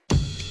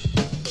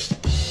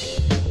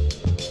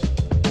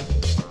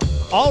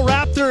All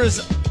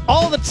Raptors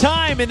all the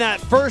time in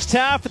that first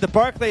half at the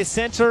Barclays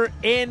Center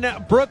in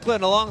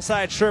Brooklyn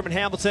alongside Sherman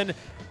Hamilton.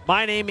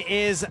 My name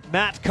is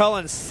Matt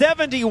Cullen.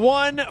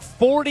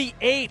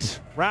 71-48.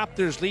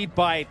 Raptors lead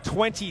by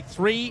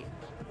 23.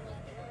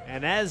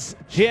 And as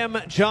Jim,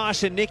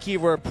 Josh, and Nikki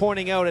were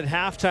pointing out at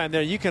halftime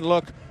there, you can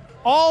look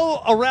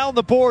all around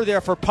the board there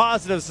for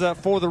positives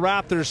for the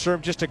Raptors, Sherm.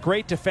 Just a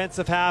great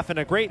defensive half and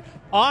a great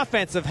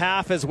offensive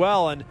half as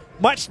well. And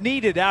much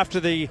needed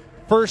after the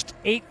first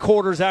 8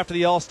 quarters after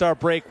the All-Star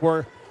break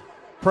were,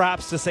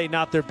 perhaps to say,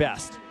 not their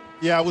best.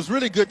 Yeah, it was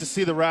really good to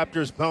see the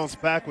Raptors bounce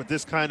back with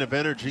this kind of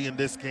energy in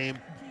this game.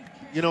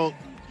 You know,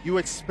 you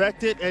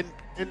expect it, and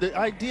the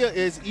idea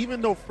is, even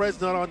though Fred's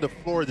not on the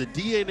floor, the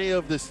DNA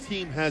of this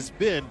team has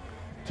been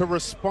to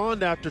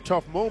respond after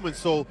tough moments.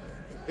 So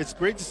it's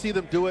great to see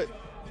them do it.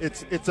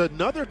 It's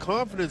another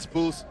confidence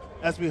boost,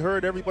 as we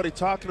heard everybody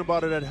talking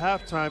about it at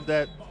halftime,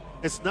 that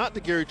it's not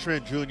the Gary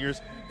Trent Jr.'s,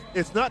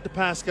 it's not the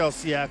Pascal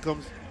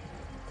Siakams,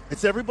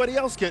 it's everybody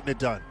else getting it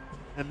done.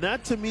 And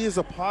that, to me, is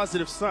a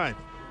positive sign.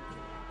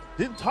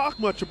 Didn't talk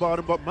much about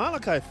him, but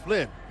Malachi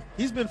Flynn,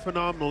 he's been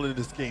phenomenal in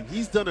this game.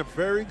 He's done a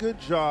very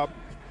good job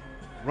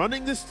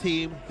running this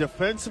team,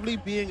 defensively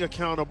being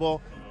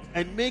accountable,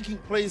 and making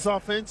plays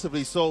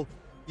offensively. So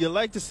you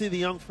like to see the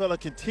young fella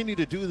continue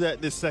to do that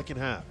in this second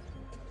half.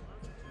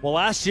 Well,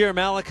 last year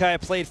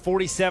Malachi played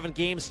 47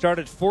 games,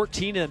 started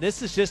 14, and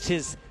this is just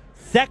his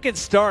second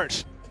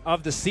start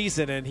of the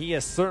season, and he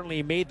has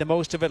certainly made the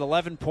most of it.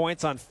 11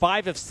 points on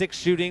 5 of 6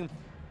 shooting,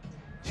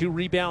 2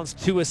 rebounds,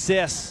 2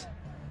 assists.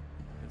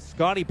 And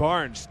Scotty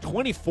Barnes,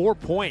 24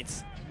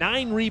 points,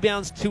 9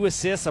 rebounds, 2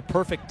 assists, a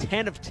perfect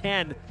 10 of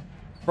 10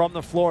 from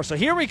the floor. So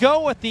here we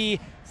go with the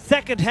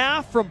second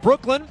half from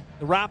Brooklyn.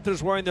 The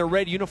Raptors wearing their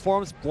red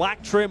uniforms,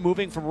 black trim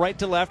moving from right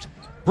to left.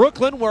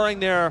 Brooklyn wearing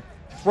their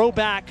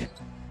throwback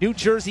New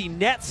Jersey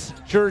Nets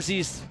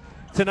jerseys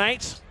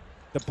tonight.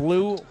 The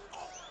blue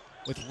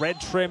with red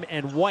trim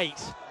and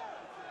white.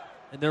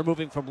 And they're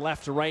moving from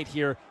left to right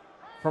here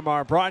from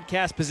our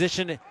broadcast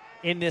position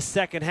in this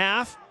second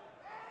half.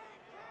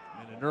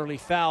 And an early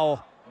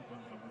foul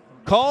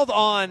called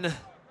on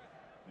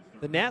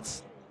the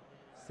Nets.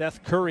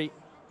 Seth Curry.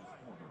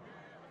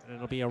 And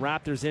it'll be a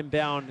Raptors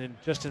inbound and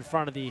just in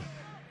front of the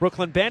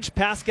Brooklyn bench.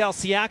 Pascal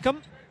Siakam.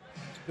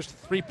 Just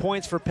 3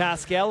 points for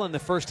Pascal in the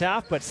first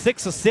half, but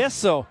 6 assists,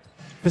 so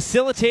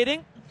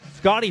facilitating.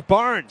 Scotty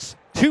Barnes,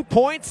 2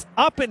 points,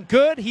 up and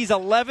good. He's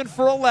 11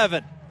 for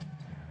 11.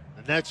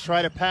 The Nets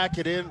try to pack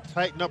it in,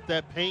 tighten up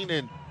that paint,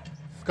 and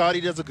Scotty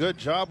does a good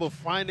job of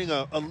finding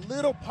a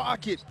little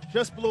pocket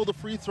just below the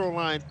free throw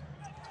line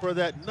for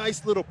that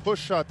nice little push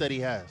shot that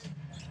he has.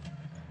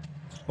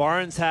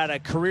 Barnes had a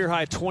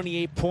career-high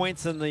 28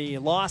 points in the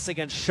loss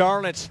against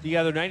Charlotte the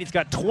other night. He's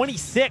got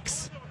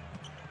 26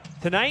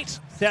 tonight.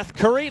 Seth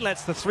Curry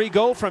lets the 3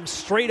 go from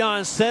straight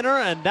on center,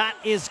 and that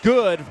is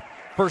good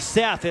for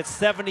Seth. It's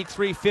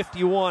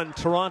 73-51,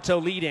 Toronto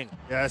leading.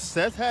 Yeah,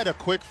 Seth had a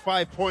quick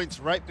 5 points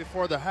right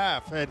before the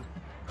half, and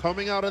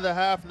coming out of the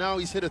half now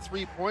he's hit a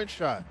 3-point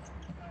shot.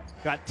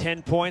 Got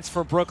 10 points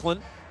for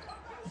Brooklyn.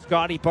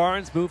 Scotty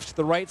Barnes moves to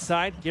the right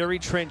side. Gary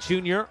Trent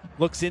Jr.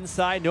 looks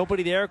inside.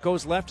 Nobody there.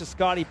 Goes left to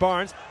Scotty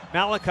Barnes.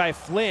 Malachi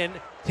Flynn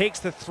takes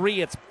the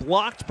 3. It's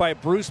blocked by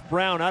Bruce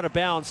Brown out of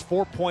bounds.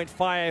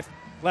 4.5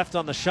 left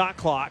on the shot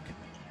clock.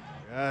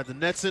 Yeah, the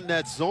Nets in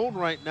that zone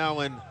right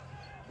now, and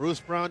Bruce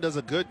Brown does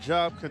a good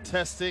job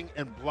contesting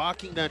and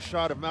blocking that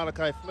shot of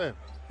Malachi Flynn.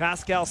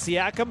 Pascal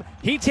Siakam,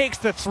 he takes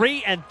the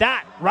 3, and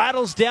that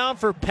rattles down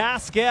for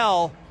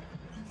Pascal.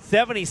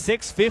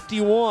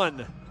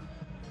 76-51.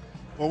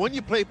 Well, when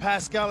you play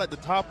Pascal at the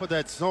top of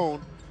that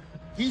zone,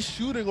 he's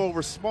shooting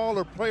over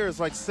smaller players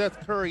like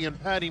Seth Curry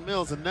and Patty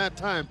Mills. And that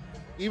time,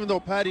 even though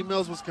Patty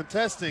Mills was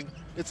contesting,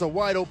 it's a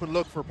wide open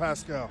look for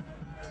Pascal.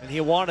 And he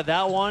wanted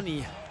that one.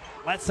 He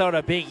lets out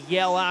a big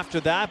yell after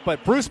that.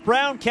 But Bruce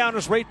Brown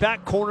counters right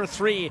back. Corner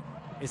 3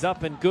 is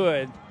up and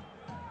good.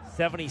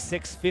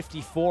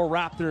 76-54.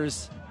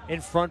 Raptors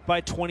in front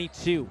by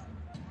 22.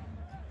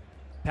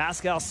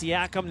 Pascal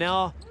Siakam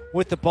now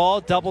with the ball.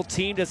 Double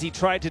teamed as he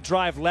tried to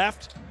drive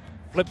left.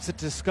 Flips it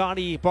to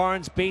Scotty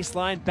Barnes,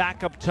 baseline,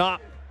 back up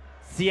top.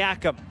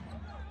 Siakam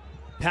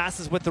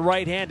passes with the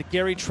right hand to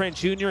Gary Trent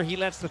Jr. He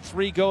lets the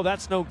 3 go.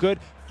 That's no good.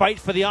 Fight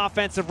for the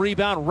offensive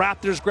rebound.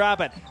 Raptors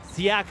grab it.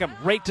 Siakam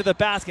right to the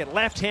basket.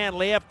 Left hand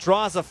layup,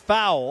 draws a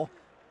foul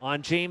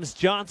on James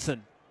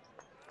Johnson.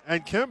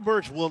 And Khem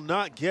Birch will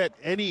not get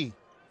any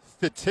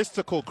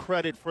statistical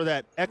credit for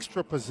that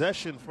extra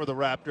possession for the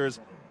Raptors,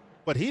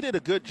 but he did a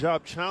good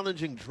job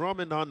challenging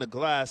Drummond on the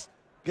glass,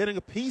 getting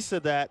a piece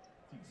of that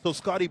so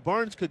Scotty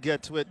Barnes could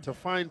get to it to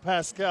find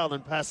Pascal,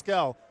 and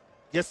Pascal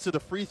gets to the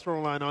free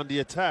throw line on the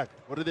attack.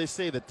 What do they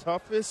say? The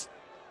toughest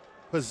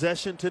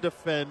possession to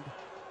defend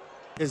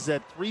is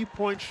that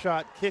 3-point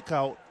shot kick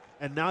out,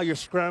 and now you're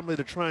scrambling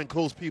to try and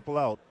close people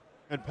out.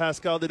 And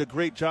Pascal did a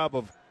great job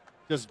of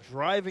just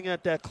driving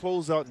at that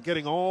closeout and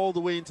getting all the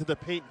way into the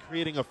paint,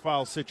 creating a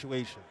foul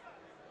situation.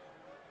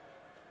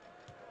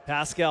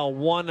 Pascal,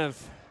 1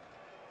 of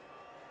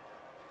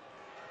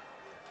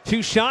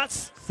 2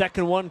 shots.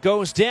 Second one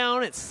goes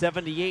down. It's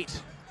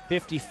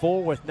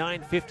 78-54 with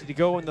 9:50 to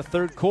go in the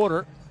third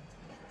quarter.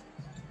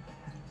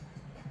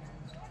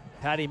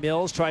 Patty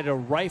Mills tried to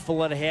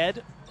rifle it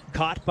ahead.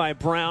 Caught by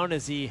Brown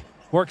as he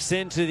works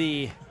into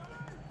the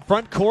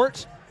front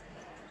court.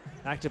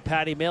 Back to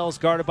Patty Mills,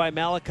 guarded by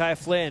Malachi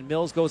Flynn.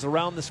 Mills goes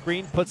around the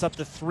screen, puts up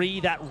the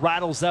 3. That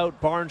rattles out.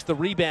 Barnes the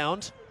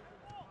rebound.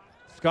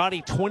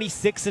 Scotty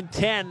 26 and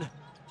 10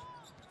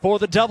 for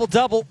the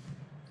double-double.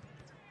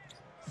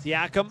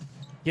 Siakam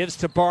gives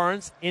to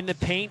Barnes in the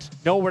paint.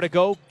 Nowhere to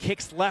go.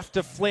 Kicks left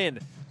to Flynn.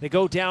 They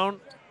go down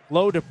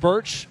low to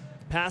Birch.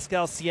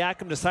 Pascal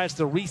Siakam decides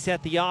to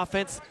reset the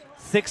offense.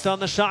 6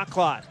 on the shot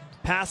clock.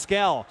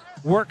 Pascal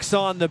works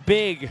on the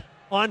big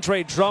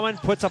Andre Drummond,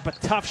 puts up a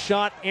tough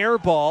shot, air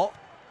ball,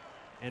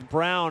 and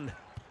Brown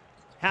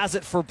has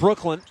it for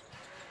Brooklyn.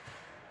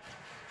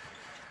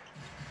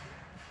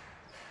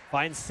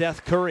 Finds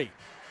Seth Curry.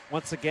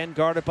 Once again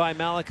guarded by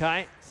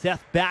Malachi.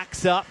 Seth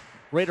backs up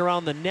right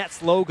around the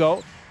Nets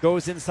logo.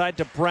 Goes inside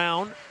to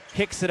Brown.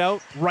 Kicks it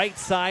out. Right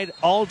side,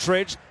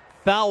 Aldridge.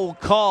 Foul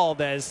called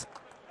as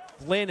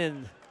Flynn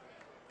and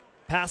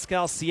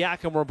Pascal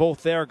Siakam were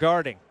both there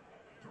guarding.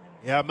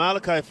 Yeah,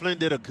 Malachi Flynn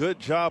did a good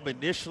job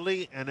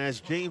initially, and as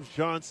James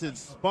Johnson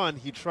spun,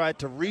 he tried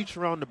to reach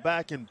around the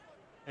back and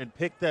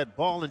pick that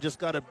ball and just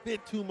got a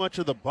bit too much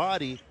of the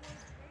body.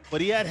 But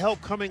he had help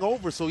coming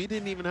over, so he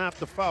didn't even have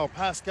to foul.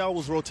 Pascal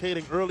was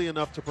rotating early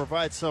enough to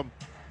provide some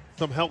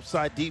help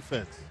side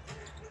defense.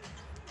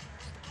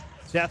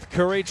 Seth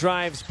Curry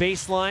drives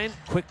baseline.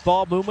 Quick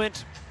ball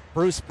movement.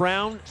 Bruce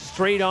Brown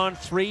straight on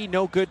 3.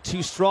 No good,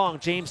 too strong.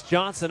 James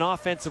Johnson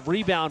offensive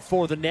rebound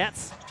for the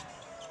Nets.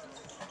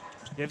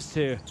 Gives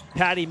to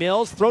Patty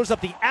Mills. Throws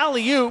up the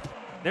alley-oop.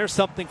 There's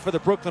something for the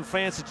Brooklyn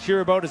fans to cheer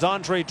about as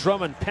Andre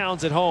Drummond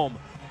pounds it home.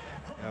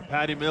 Yeah,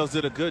 Patty Mills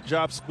did a good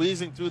job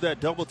squeezing through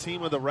that double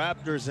team of the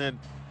Raptors, and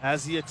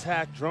as he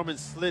attacked, Drummond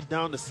slid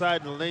down the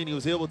side of the lane. He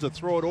was able to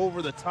throw it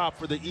over the top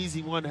for the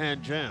easy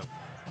one-hand jam.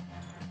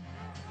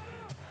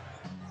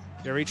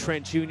 Gary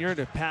Trent Jr.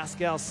 to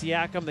Pascal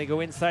Siakam. They go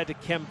inside to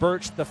Kem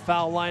Birch. The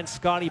foul line.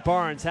 Scotty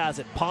Barnes has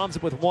it. Palms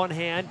it with one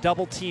hand.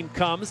 Double team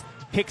comes.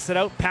 Kicks it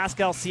out.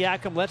 Pascal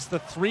Siakam lets the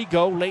 3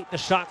 go late in the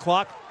shot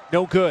clock.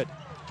 No good.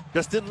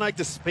 Just didn't like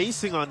the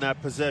spacing on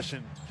that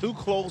possession. Too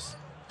close.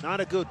 Not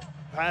a good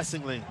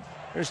passing lane.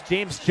 There's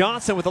James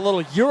Johnson with a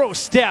little Euro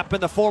step,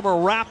 and the former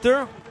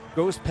Raptor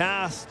goes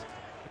past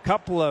a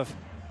couple of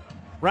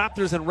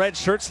Raptors in red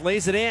shirts,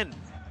 lays it in.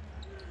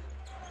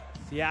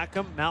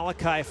 Siakam,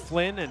 Malachi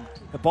Flynn, and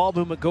the ball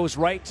movement goes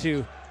right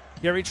to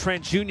Gary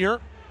Trent Jr.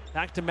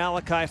 Back to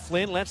Malachi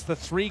Flynn, lets the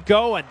 3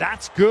 go, and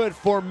that's good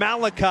for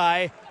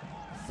Malachi.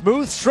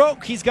 Smooth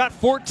stroke, he's got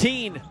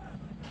 14.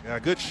 Yeah,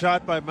 good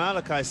shot by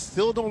Malachi.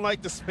 Still don't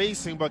like the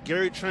spacing, but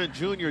Gary Trent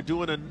Jr.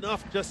 doing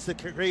enough just to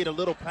create a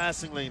little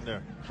passing lane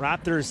there.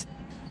 Raptors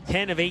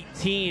 10 of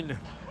 18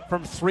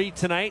 from 3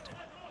 tonight.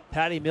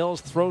 Patty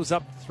Mills throws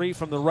up 3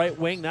 from the right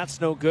wing.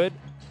 That's no good.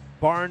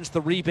 Barnes the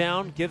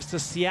rebound, gives to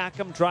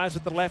Siakam, drives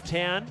with the left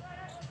hand.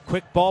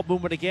 Quick ball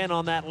movement again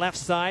on that left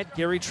side.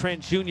 Gary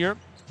Trent Jr.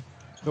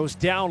 goes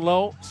down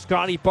low.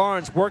 Scotty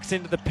Barnes works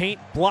into the paint,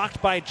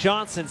 blocked by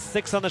Johnson.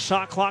 6 on the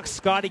shot clock.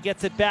 Scotty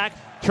gets it back,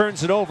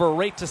 turns it over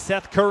right to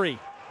Seth Curry.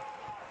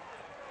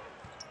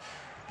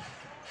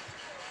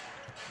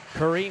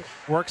 Curry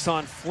works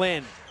on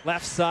Flynn.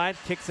 Left side,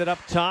 kicks it up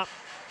top.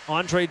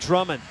 Andre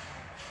Drummond.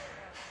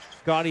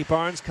 Scotty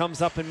Barnes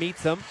comes up and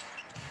meets him.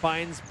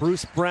 Finds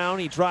Bruce Brown.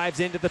 He drives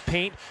into the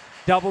paint.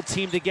 Double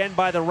teamed again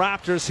by the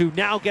Raptors, who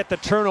now get the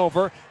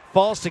turnover.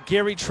 Falls to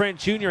Gary Trent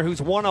Jr.,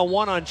 who's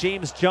one-on-one on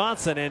James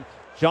Johnson, and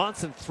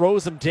Johnson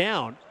throws him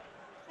down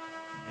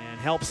and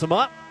helps him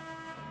up.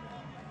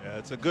 Yeah,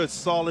 it's a good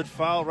solid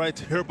foul right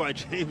there by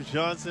James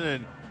Johnson,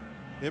 and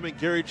him and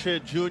Gary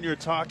Trent Jr.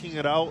 talking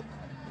it out.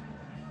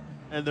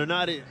 And they're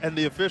not, and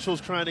the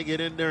officials trying to get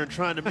in there and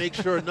trying to make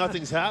sure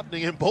nothing's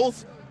happening. And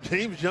both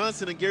James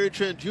Johnson and Gary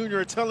Trent Jr.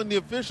 are telling the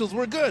officials,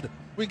 "We're good.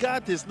 We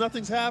got this.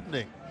 Nothing's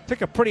happening."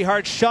 Took a pretty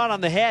hard shot on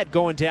the head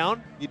going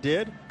down. He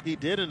did. He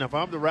did. And if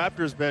I'm the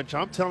Raptors bench,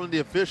 I'm telling the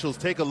officials,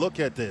 take a look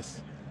at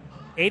this.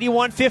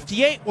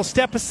 81-58 will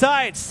step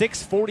aside.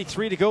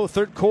 6:43 to go,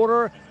 third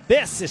quarter.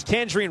 This is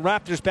Tangerine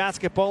Raptors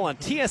basketball on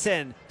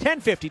TSN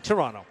 1050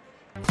 Toronto.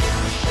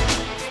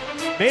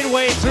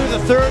 Midway through the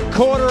third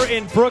quarter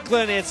in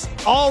Brooklyn, it's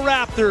all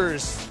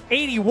Raptors,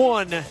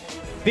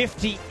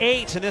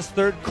 81-58. And this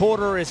third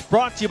quarter is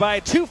brought to you by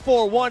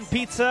 241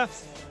 Pizza.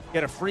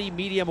 Get a free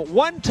medium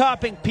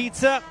one-topping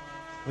pizza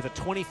with a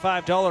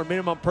 $25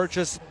 minimum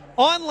purchase.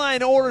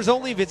 Online orders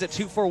only. Visit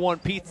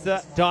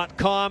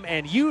 241pizza.com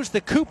and use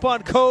the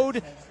coupon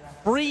code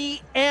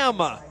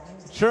FREEM.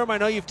 Sherm, I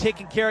know you've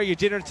taken care of your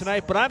dinner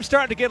tonight, but I'm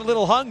starting to get a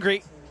little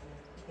hungry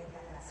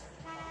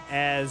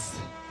as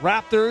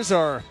Raptors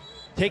are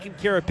taking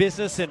care of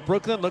business in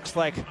Brooklyn. Looks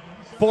like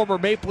former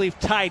Maple Leaf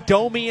Ty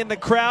Domi in the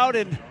crowd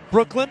in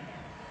Brooklyn.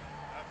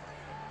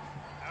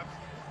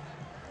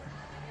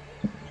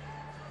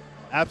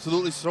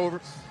 Absolutely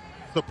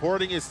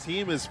supporting his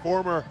team, his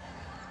former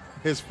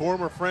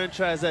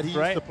franchise that he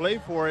used to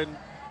play for, and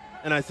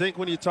And I think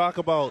when you talk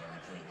about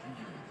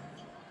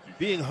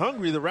being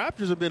hungry, the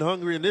Raptors have been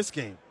hungry in this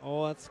game.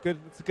 Oh, that's good.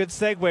 It's a good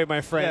segue,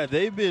 my friend. Yeah,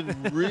 they've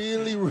been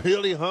really,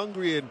 really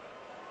hungry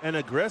and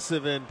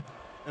aggressive, and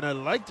I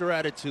like their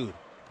attitude.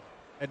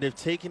 And they've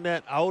taken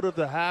that out of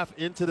the half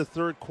into the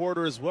third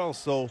quarter as well,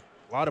 so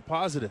a lot of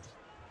positives.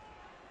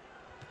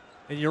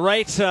 And you're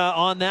right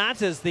on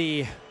that, as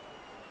they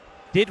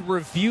did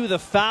review the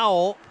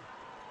foul.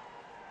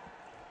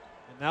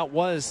 And that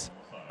was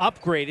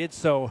upgraded,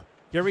 so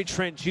Gary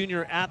Trent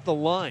Jr. at the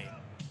line.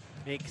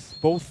 Makes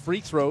both free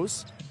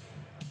throws.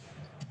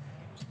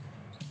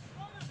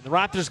 And the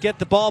Raptors get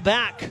the ball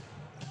back.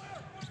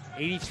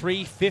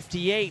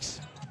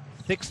 83-58.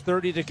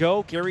 6:30 to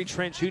go. Gary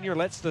Trent Jr.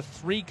 lets the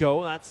three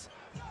go. That's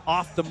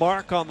off the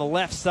mark on the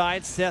left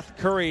side. Seth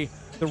Curry,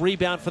 the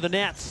rebound for the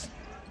Nets.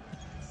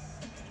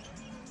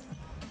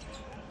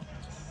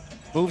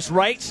 Moves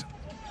right.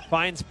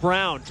 Finds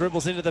Brown.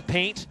 Dribbles into the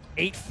paint.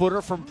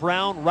 8-footer from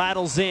Brown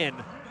rattles in.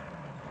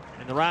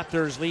 And the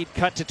Raptors lead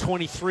cut to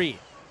 23.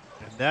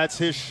 And that's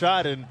his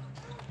shot. And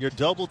you're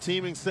double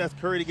teaming Seth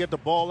Curry to get the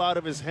ball out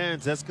of his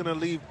hands. That's going to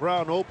leave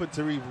Brown open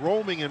to be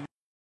roaming and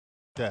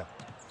that.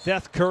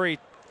 Seth Curry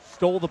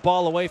stole the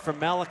ball away from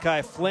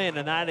Malachi Flynn,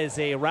 and that is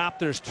a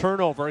Raptors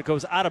turnover. It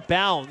goes out of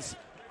bounds,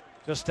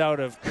 just out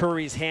of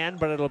Curry's hand,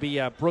 but it'll be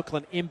a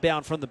Brooklyn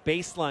inbound from the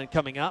baseline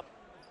coming up.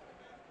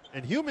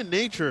 And human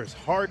nature is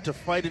hard to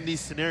fight in these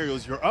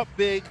scenarios. You're up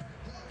big,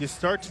 you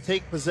start to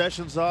take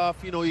possessions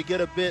off, you get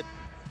a bit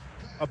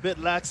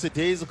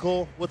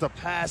lackadaisical with a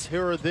pass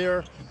here or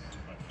there,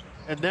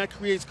 and that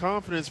creates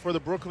confidence for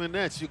the Brooklyn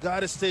Nets. You got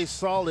to stay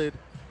solid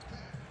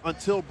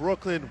until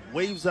Brooklyn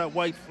waves that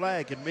white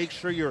flag and make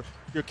sure you're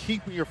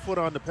keeping your foot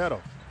on the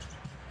pedal.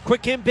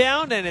 Quick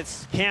inbound, and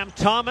it's Cam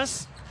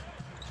Thomas.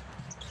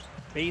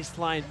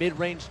 Baseline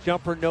mid-range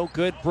jumper, no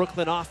good.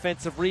 Brooklyn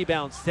offensive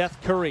rebound.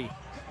 Seth Curry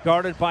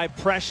guarded by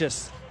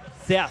Precious.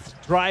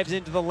 Seth drives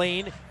into the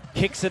lane,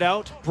 kicks it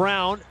out.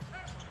 Brown,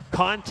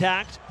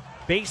 contact.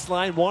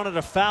 Baseline, wanted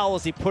a foul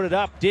as he put it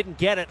up, didn't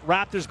get it.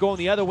 Raptors going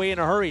the other way in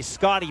a hurry.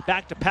 Scotty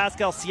back to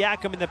Pascal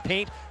Siakam in the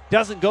paint.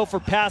 Doesn't go for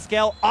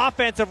Pascal.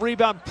 Offensive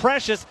rebound.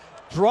 Precious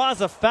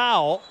draws a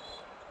foul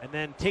and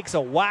then takes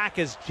a whack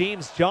as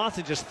James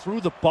Johnson just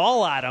threw the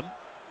ball at him.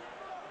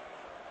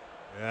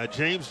 Yeah,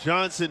 James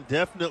Johnson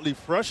definitely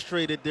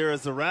frustrated there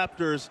as the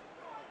Raptors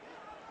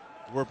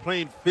were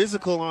playing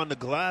physical on the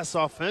glass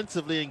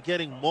offensively and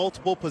getting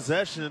multiple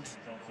possessions.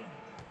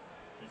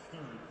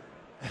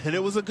 And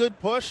it was a good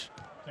push.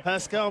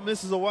 Pascal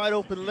misses a wide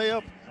open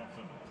layup.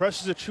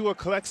 Precious Achiuwa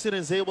collects it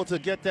and is able to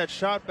get that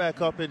shot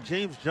back up, and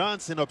James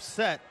Johnson,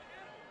 upset,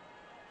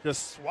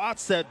 just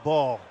swats that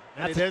ball.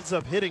 And it ends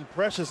up hitting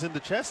Precious in the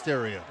chest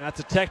area. That's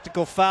a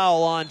technical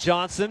foul on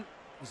Johnson.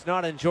 He's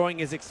not enjoying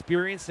his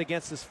experience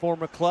against his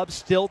former club.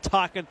 Still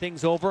talking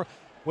things over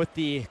with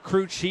the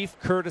crew chief,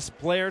 Curtis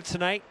Blair,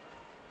 tonight.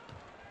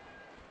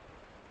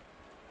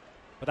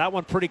 But that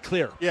one pretty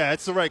clear. Yeah,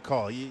 it's the right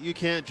call. You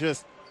can't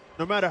just,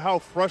 no matter how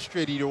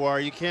frustrated you are,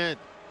 you can't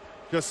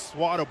just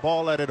swat a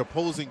ball at an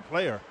opposing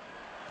player,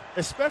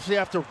 especially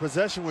after a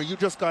possession where you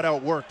just got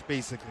outworked,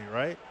 basically,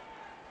 right?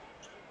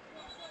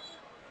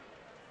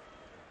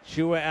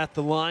 Achiuwa at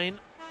the line.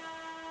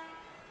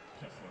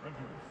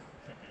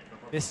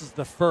 Misses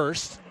the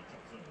first.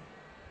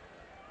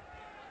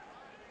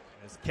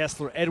 As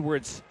Kessler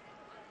Edwards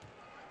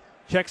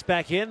checks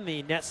back in,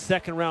 the Nets'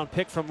 second-round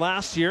pick from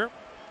last year.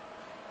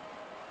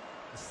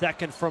 The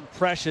second from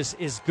Precious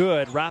is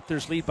good.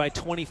 Raptors lead by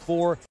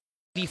 24,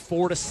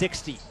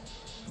 84-60.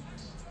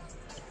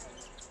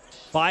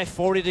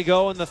 5:40 to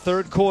go in the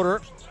third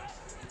quarter.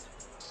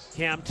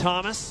 Cam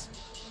Thomas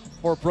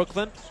for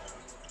Brooklyn.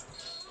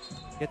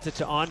 Gets it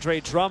to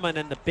Andre Drummond,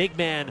 and the big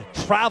man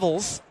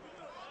travels.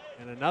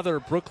 And another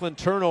Brooklyn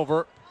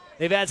turnover.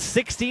 They've had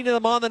 16 of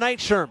them on the night,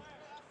 Sherm.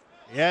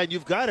 Yeah, and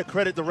you've got to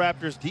credit the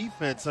Raptors'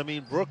 defense. I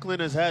mean, Brooklyn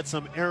has had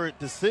some errant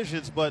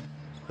decisions, but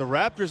the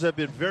Raptors have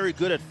been very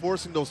good at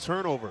forcing those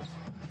turnovers.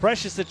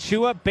 Precious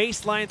Achiuwa,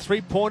 baseline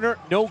three-pointer,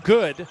 no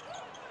good.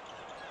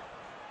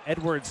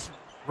 Edwards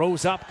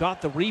rose up,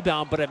 got the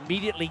rebound, but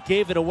immediately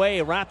gave it away.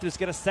 Raptors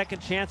get a second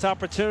chance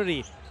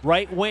opportunity.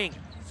 Right wing,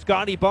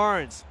 Scotty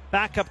Barnes,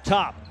 back up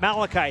top.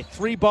 Malachi,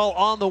 three ball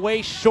on the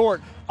way,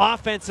 short.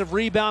 Offensive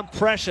rebound,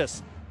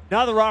 Precious.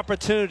 Another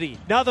opportunity,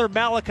 another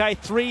Malachi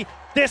three.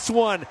 This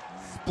one,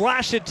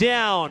 splash it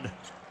down.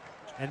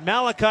 And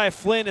Malachi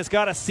Flynn has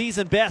got a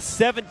season best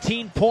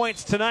 17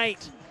 points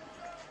tonight.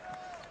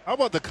 How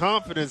about the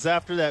confidence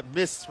after that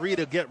missed three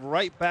to get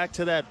right back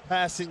to that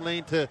passing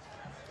lane to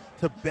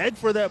beg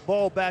for that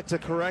ball back to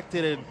correct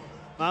it, and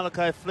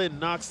Malachi Flynn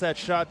knocks that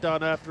shot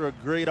down after a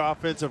great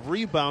offensive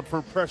rebound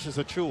from Precious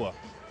Achiuwa.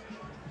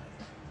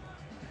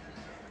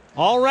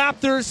 All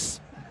Raptors.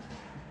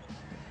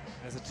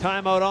 As a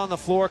timeout on the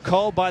floor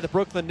called by the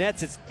Brooklyn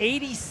Nets. It's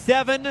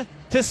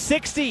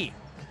 87-60.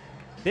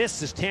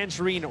 This is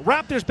Tangerine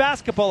Raptors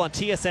basketball on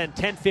TSN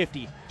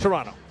 1050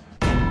 Toronto.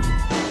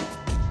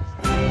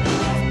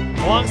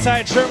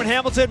 Alongside Sherman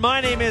Hamilton,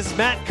 my name is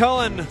Matt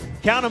Cullen.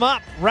 Count them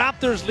up.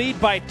 Raptors lead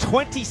by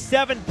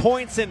 27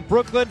 points in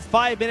Brooklyn.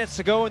 5 minutes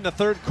to go in the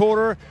third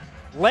quarter.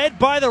 Led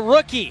by the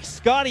rookie,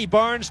 Scottie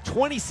Barnes,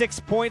 26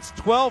 points,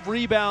 12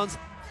 rebounds,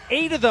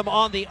 8 of them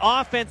on the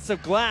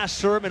offensive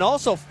glass, Sherm, and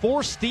also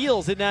 4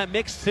 steals in that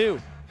mix too.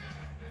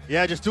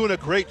 Yeah, just doing a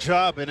great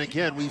job. And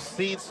again, we've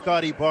seen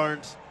Scottie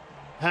Barnes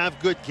have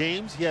good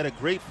games. He had a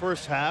great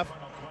first half,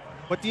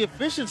 but the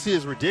efficiency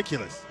is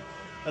ridiculous.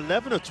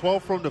 11 of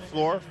 12 from the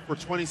floor for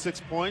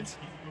 26 points.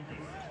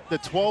 The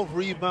 12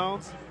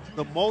 rebounds,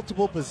 the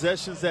multiple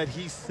possessions that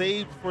he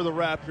saved for the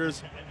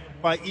Raptors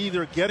by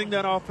either getting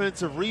that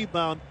offensive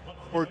rebound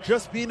or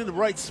just being in the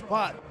right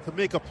spot to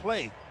make a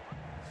play.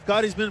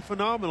 Scottie's been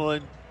phenomenal,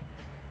 and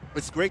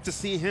it's great to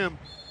see him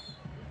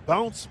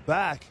bounce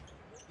back,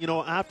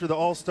 after the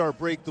All-Star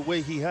break the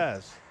way he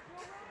has.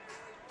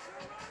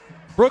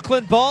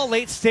 Brooklyn ball,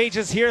 late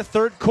stages here,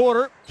 third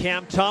quarter.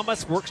 Cam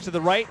Thomas works to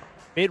the right,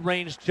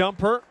 mid-range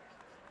jumper,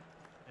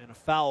 and a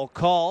foul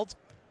called.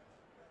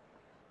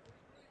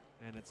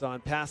 And it's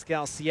on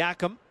Pascal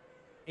Siakam.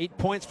 8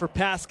 points for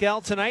Pascal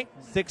tonight,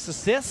 6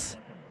 assists.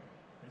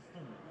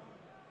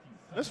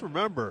 Let's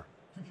remember,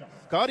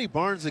 Scottie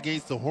Barnes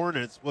against the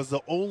Hornets was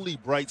the only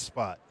bright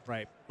spot.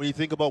 Right. When you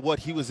think about what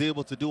he was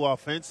able to do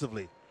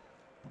offensively.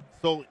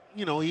 So,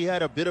 he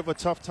had a bit of a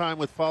tough time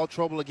with foul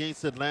trouble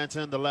against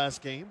Atlanta in the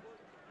last game.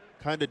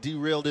 Kind of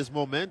derailed his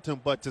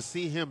momentum, but to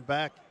see him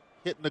back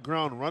hitting the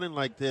ground running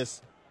like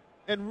this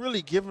and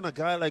really giving a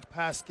guy like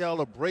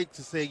Pascal a break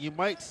to say, you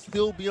might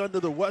still be under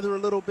the weather a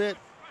little bit.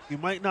 You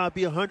might not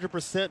be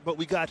 100%, but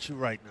we got you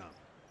right now.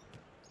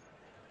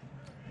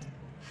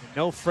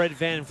 No Fred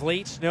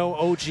VanVleet, no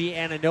OG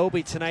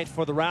Anunoby tonight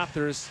for the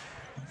Raptors.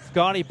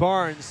 Scottie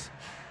Barnes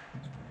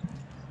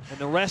and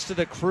the rest of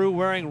the crew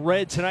wearing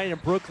red tonight in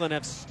Brooklyn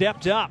have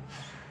stepped up.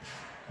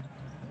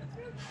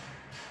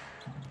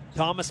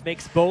 Thomas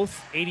makes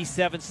both,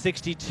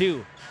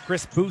 87-62.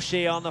 Chris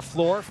Boucher on the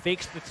floor,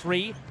 fakes the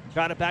three,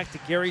 got it back to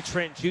Gary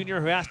Trent Jr.,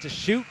 who has to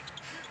shoot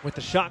with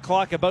the shot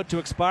clock about to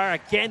expire.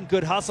 Again,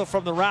 good hustle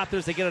from the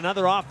Raptors. They get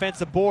another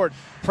offensive board.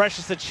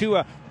 Precious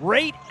Achiuwa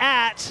right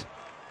at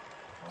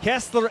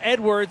Kessler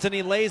Edwards, and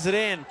he lays it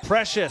in.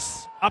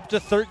 Precious up to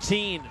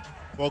 13.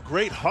 Well,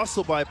 great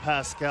hustle by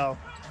Pascal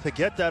to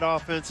get that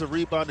offensive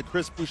rebound to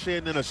Chris Boucher,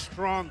 and then a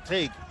strong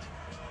take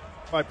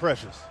by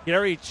Precious.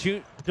 Gary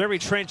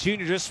Trent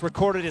Jr. just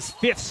recorded his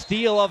 5th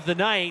steal of the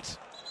night,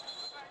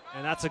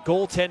 and that's a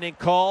goaltending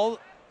call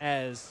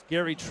as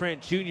Gary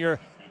Trent Jr.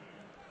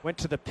 went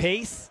to the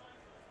pace.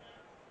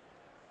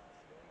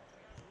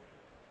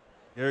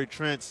 Gary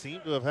Trent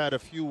seemed to have had a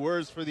few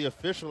words for the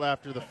official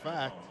after the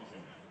fact.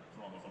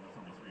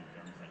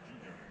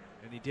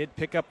 And he did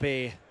pick up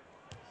was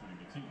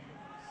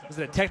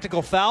it a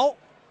technical foul?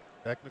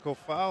 Technical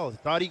foul.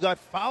 Thought he got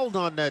fouled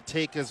on that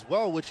take as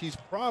well, which he's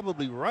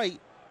probably right.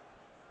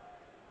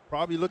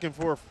 Probably looking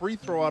for a free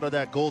throw out of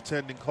that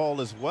goaltending call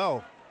as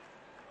well.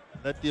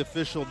 Let the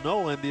official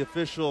know, and the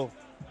official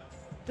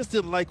just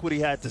didn't like what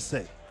he had to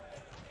say.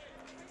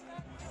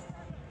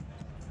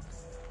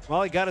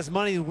 Well, he got his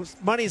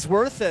money's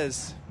worth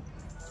as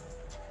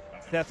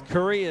Seth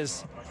Curry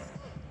is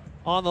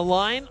on the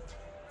line.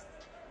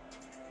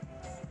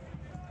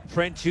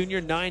 Trent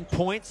Jr., 9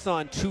 points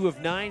on 2 of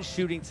 9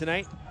 shooting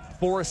tonight.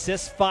 4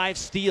 assists, 5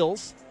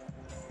 steals.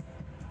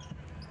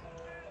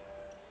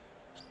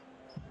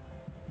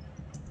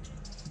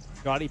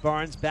 Scottie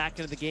Barnes back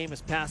into the game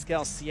as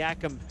Pascal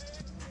Siakam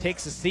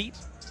takes a seat.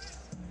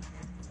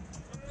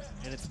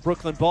 And it's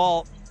Brooklyn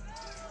ball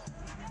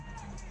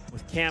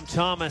with Cam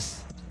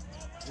Thomas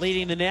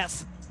leading the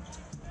Nets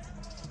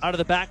out of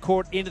the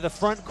backcourt into the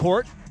front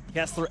court.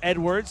 Kessler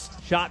Edwards,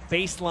 shot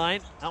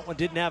baseline. That one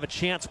didn't have a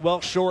chance,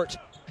 well short.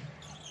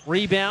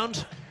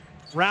 Rebound,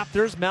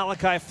 Raptors,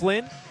 Malachi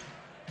Flynn.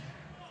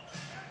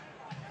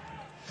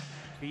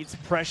 Feeds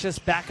Precious,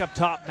 back up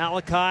top,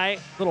 Malachi.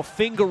 Little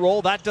finger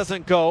roll, that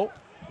doesn't go.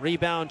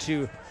 Rebound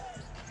to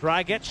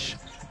Dragic.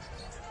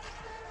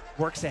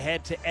 Works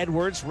ahead to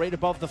Edwards, right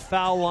above the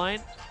foul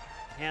line.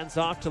 Hands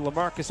off to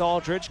LaMarcus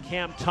Aldridge.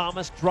 Cam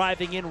Thomas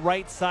driving in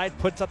right side,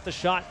 puts up the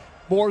shot.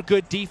 More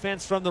good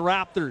defense from the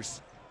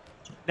Raptors.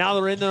 Now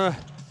they're in the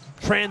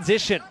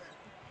transition.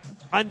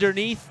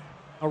 Underneath,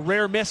 a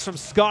rare miss from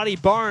Scottie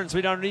Barnes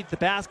right underneath the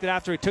basket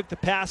after he took the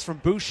pass from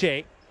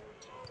Boucher.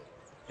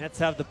 Nets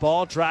have the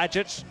ball.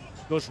 Dragic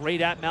goes right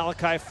at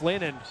Malachi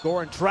Flynn, and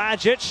Goran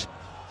Dragic.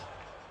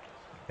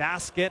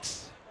 Basket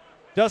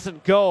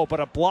doesn't go, but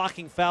a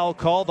blocking foul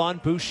called on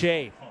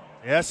Boucher.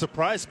 Yeah,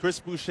 surprised Chris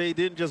Boucher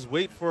didn't just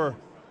wait for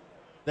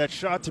that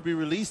shot to be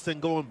released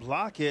and go and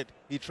block it.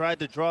 He tried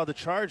to draw the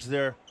charge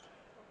there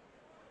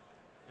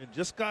and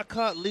just got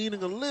caught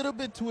leaning a little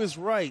bit to his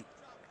right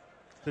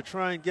to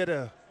try and get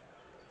a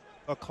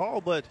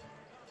call. But,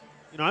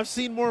 I've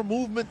seen more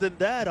movement than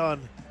that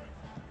on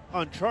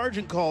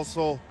charging calls,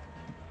 so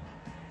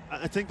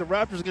I think the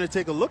Raptors are going to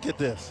take a look at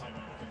this.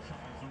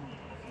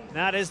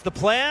 That is the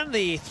plan.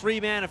 The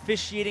 3-man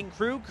officiating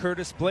crew,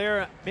 Curtis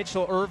Blair,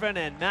 Mitchell Irvin,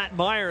 and Matt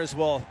Myers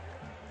will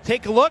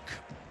take a look.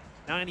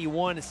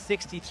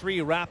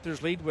 91-63,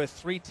 Raptors lead with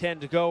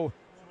 3:10 to go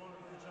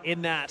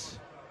in this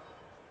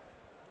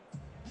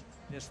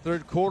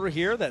third quarter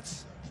here.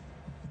 That's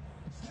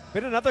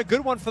been another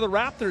good one for the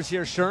Raptors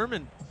here,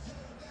 Sherman.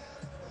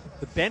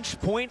 The bench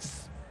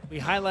points, we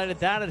highlighted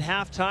that at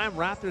halftime.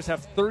 Raptors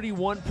have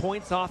 31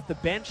 points off the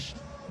bench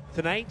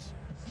tonight.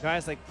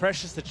 Guys like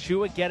Precious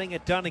Achiuwa getting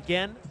it done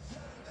again.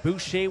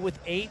 Boucher with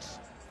 8,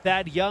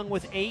 Thad Young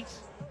with 8,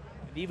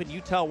 and even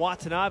Yuta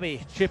Watanabe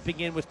chipping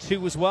in with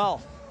 2 as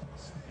well.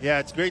 Yeah,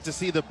 it's great to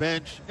see the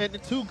bench and the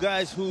two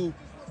guys who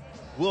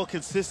will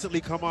consistently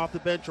come off the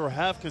bench or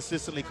have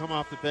consistently come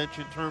off the bench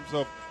in terms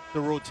of the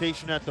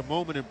rotation at the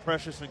moment in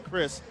Precious and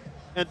Chris.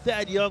 And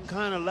Thad Young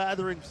kind of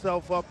lathering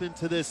himself up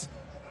into this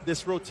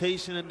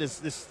rotation and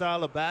this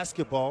style of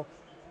basketball.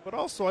 But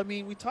also, I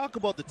mean, we talk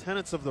about the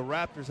tenets of the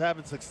Raptors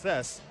having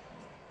success.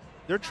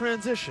 Their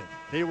transition.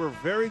 They were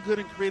very good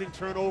in creating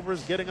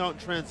turnovers, getting out in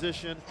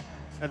transition,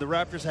 and the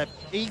Raptors had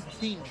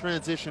 18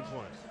 transition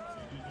points.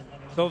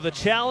 So the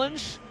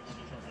challenge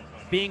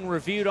being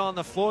reviewed on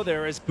the floor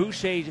there is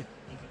Boucher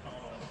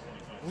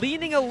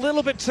leaning a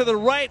little bit to the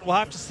right. We'll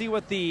have to see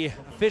what the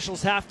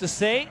officials have to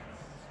say.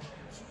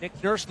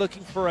 Nick Nurse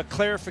looking for a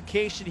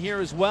clarification here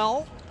as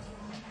well.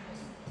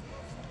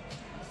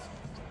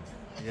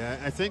 Yeah,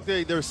 I think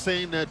they're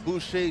saying that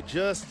Boucher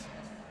just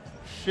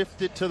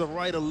shifted to the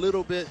right a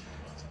little bit,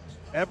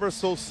 ever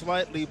so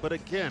slightly. But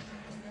again,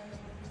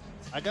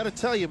 I got to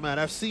tell you, man,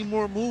 I've seen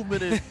more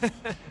movement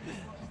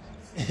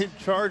in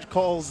charge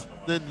calls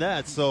than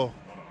that. So,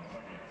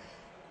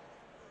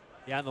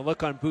 yeah, and the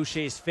look on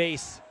Boucher's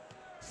face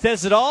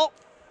says it all.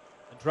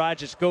 And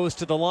Dragic goes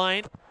to the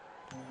line.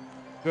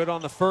 Good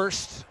on the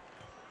first.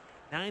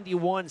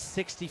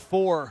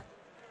 91-64.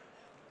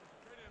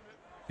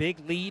 Big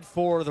lead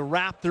for the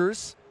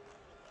Raptors.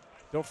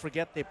 Don't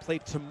forget they play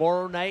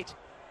tomorrow night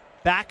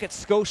back at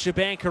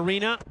Scotiabank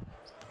Arena.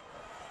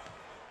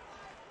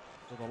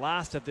 So the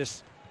last of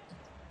this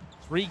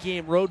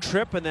 3-game road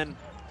trip, and then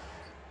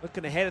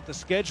looking ahead at the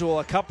schedule,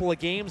 a couple of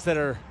games that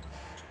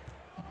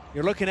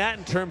you're looking at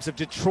in terms of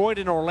Detroit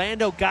and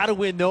Orlando. Got to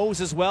win those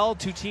as well.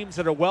 2 teams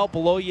that are well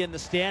below you in the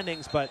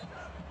standings, but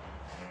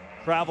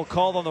travel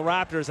called on the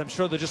Raptors. I'm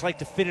sure they'll just like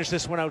to finish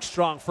this one out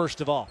strong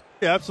first of all.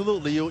 Yeah,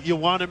 absolutely. You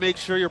want to make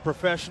sure you're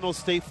professional,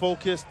 stay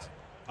focused,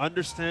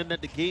 understand that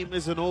the game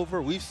isn't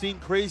over. We've seen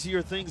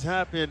crazier things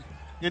happen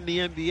in the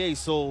NBA,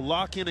 so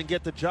lock in and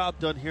get the job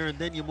done here, and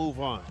then you move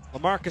on.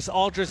 LaMarcus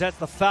Aldridge at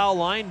the foul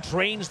line,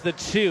 drains the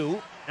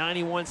 2.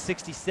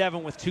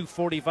 91-67 with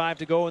 2:45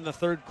 to go in the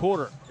third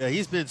quarter. Yeah,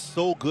 he's been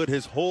so good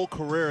his whole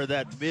career,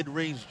 that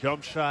mid-range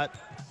jump shot.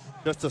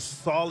 Just a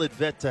solid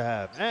vet to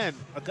have. And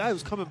a guy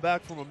who's coming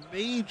back from a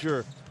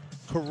major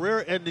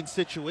career-ending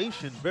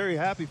situation. Very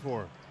happy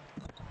for him.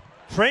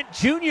 Trent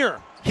Jr.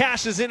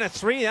 cashes in a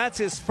 3. That's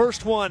his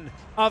first one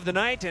of the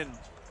night. And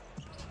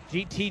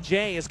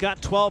GTJ has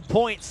got 12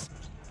 points.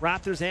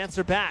 Raptors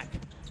answer back.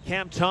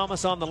 Cam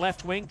Thomas on the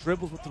left wing,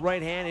 dribbles with the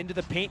right hand into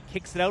the paint,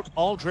 kicks it out.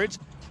 Aldridge,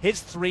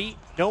 his 3,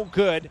 no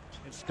good.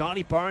 And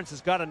Scotty Barnes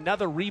has got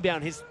another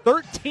rebound. His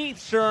 13th,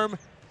 Sherm.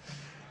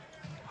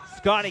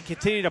 Scotty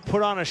continued to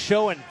put on a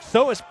show, and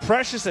so is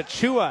Precious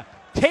Achiuwa.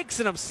 Takes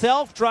it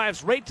himself,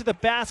 drives right to the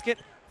basket,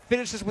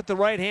 finishes with the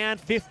right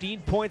hand.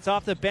 15 points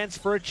off the bench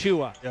for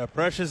Achiuwa. Yeah,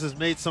 Precious has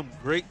made some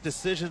great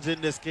decisions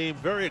in this game.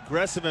 Very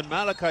aggressive, and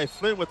Malachi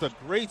Flynn with a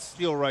great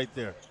steal right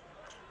there.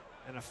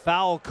 And a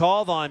foul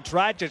called on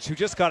Dragic, who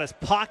just got his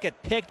pocket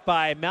picked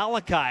by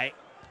Malachi.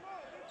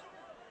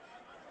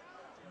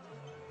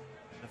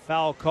 And a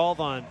foul called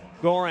on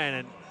Goran,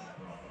 and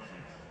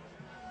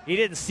he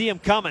didn't see him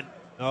coming.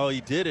 No,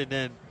 he didn't.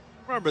 And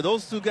remember,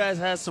 those two guys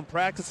had some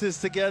practices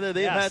together.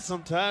 They've had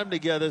some time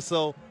together.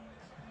 So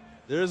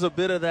there's a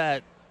bit of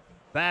that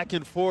back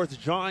and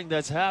forth jawing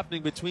that's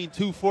happening between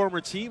two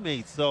former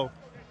teammates. So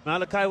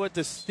Malachi with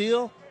the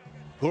steal,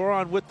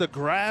 Goran with the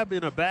grab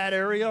in a bad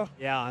area.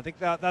 Yeah, I think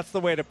that's the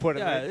way to put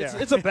it. Yeah,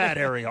 right it's a bad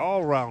area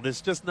all around.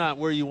 It's just not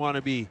where you want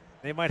to be.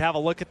 They might have a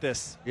look at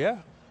this. Yeah,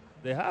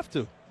 they have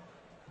to.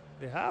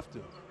 They have to.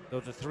 So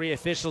the 3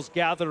 officials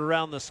gathered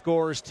around the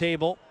scorer's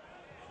table.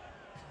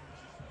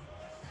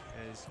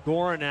 As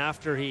Goran,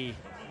 after he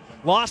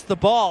lost the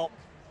ball,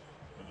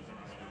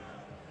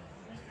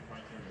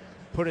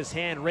 put his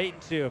hand right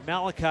into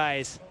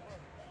Malachi's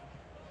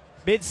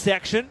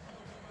midsection.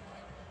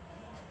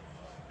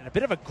 And a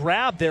bit of a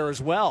grab there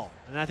as well.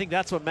 And I think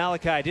that's what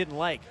Malachi didn't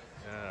like.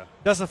 Yeah.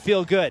 Doesn't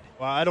feel good.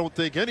 Well, I don't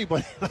think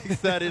anybody likes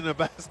that in a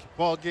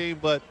basketball game,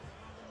 but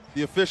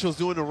the official's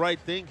doing the right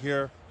thing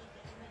here.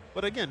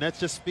 But again, that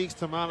just speaks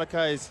to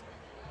Malachi's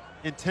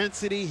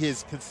intensity,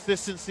 his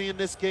consistency in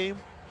this game.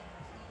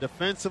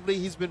 Defensively,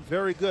 he's been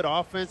very good.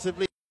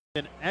 Offensively,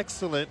 he's been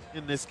excellent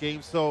in this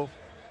game. So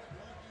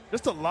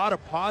just a lot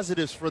of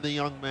positives for the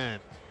young man.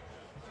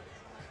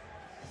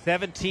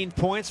 17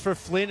 points for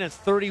Flynn in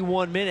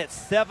 31 minutes.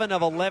 7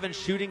 of 11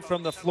 shooting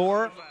from the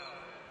floor.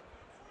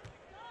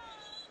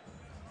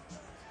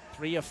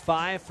 3 of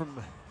 5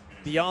 from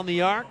beyond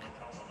the arc.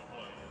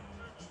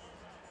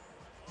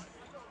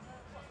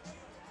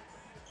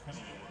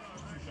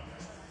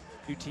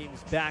 Two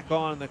teams back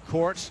on the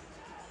court.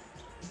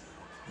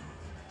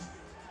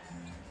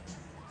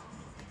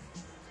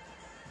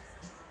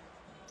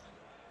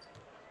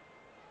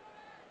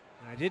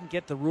 I didn't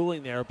get the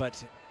ruling there,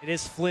 but it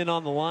is Flynn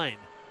on the line.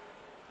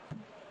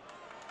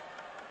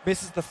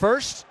 Misses the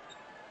first.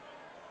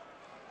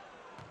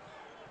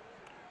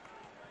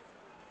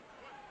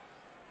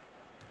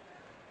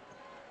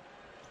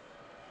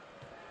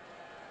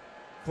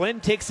 Flynn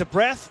takes a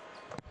breath,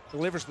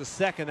 delivers the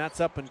second.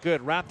 That's up and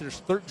good. Raptors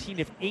 13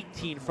 of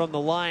 18 from the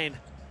line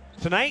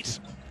tonight.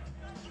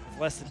 With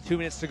less than 2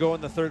 minutes to go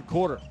in the third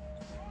quarter.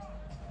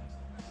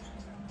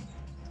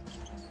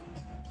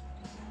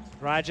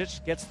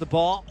 Dragic gets the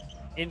ball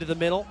into the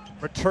middle.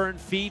 Return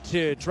feed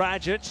to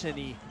Dragic, and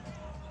he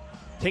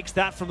takes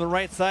that from the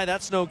right side.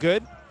 That's no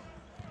good.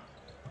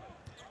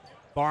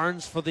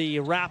 Barnes for the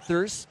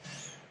Raptors.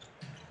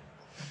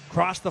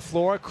 Across the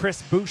floor,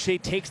 Chris Boucher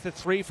takes the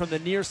three from the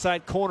near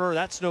side corner.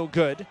 That's no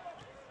good.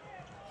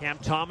 Cam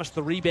Thomas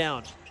the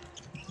rebound.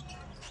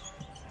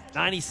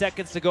 90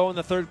 seconds to go in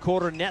the third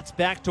quarter. Nets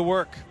back to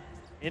work.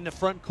 In the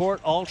front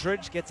court,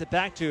 Aldridge gets it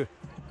back to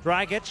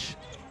Dragic.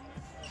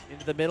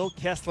 Into the middle,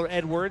 Kessler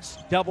Edwards,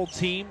 double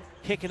team,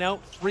 kicking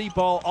out, three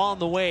ball on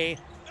the way.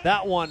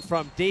 That one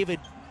from David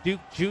Duke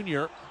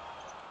Jr.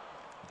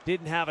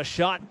 Didn't have a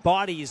shot.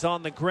 Bodies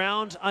on the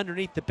ground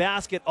underneath the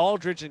basket.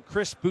 Aldridge and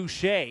Chris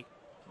Boucher.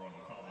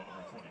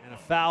 And a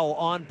foul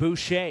on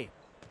Boucher.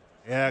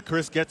 Yeah,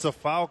 Chris gets a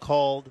foul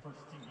called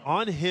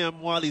on him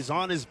while he's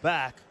on his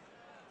back.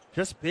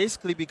 Just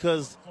basically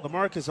because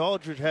LaMarcus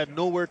Aldridge had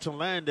nowhere to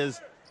land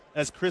as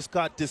Chris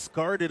got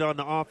discarded on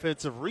the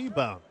offensive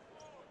rebound.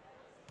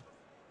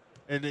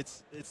 And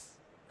it's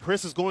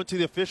Chris is going to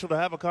the official to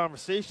have a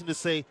conversation to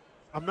say,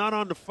 I'm not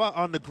on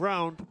the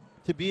ground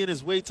to be in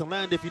his way to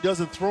land if he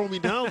doesn't throw me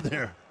down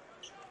there.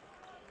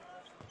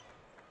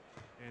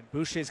 And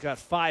Boucher's got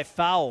 5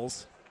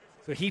 fouls,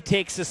 so he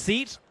takes a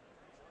seat.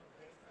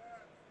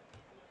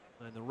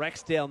 And the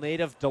Rexdale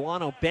native,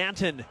 Delano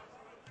Banton,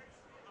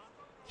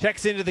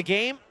 checks into the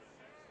game.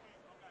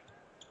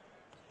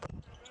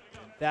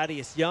 And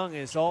Thaddeus Young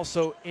is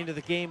also into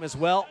the game as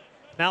well.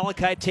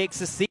 Malachi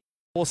takes a seat.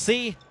 We'll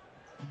see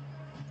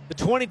the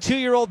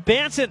 22-year-old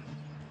Banton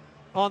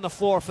on the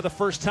floor for the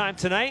first time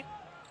tonight.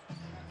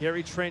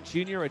 Gary Trent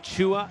Jr.,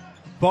 Achua,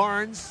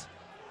 Barnes.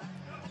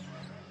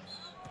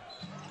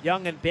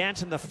 Young and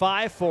Banton the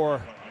 5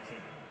 for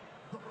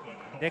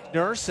Nick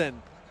Nurse,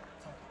 and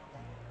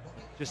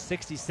just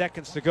 60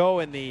 seconds to go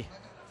in the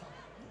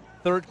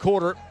third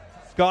quarter.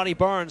 Scotty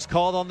Barnes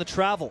called on the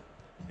travel.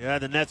 Yeah,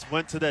 the Nets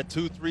went to that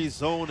 2-3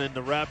 zone, and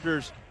the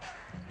Raptors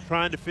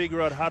trying to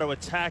figure out how to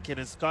attack it,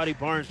 and Scotty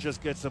Barnes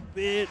just gets a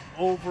bit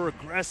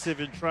over-aggressive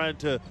in trying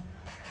to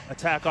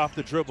attack off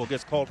the dribble,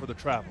 gets called for the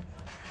travel.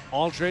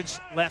 Aldridge,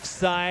 left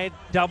side,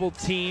 double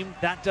team.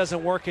 That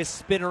doesn't work. His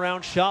spin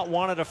around shot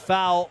wanted a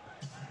foul.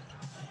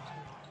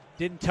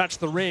 Didn't touch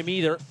the rim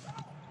either.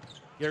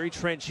 Gary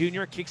Trent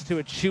Jr. kicks to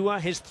Achua.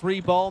 His 3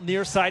 ball,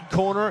 near side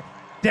corner.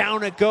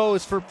 Down it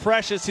goes for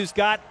Precious, who's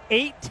got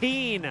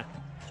 18.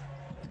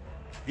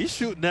 He's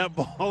shooting that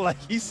ball like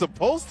he's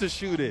supposed to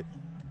shoot it.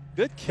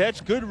 Good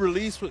catch, good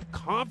release with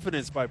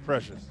confidence by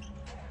Precious.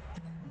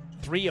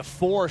 3 of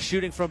 4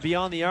 shooting from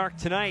beyond the arc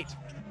tonight.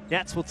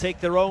 Nets will take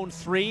their own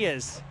 3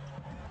 as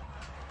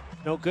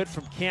no good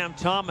from Cam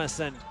Thomas,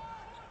 and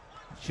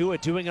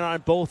Chua doing it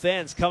on both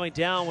ends, coming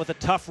down with a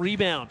tough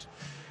rebound.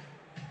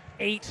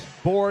 8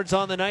 boards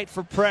on the night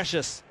for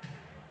Precious.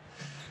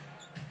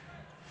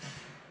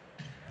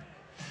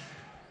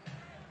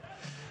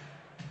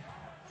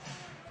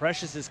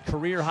 Precious's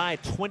career high,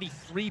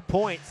 23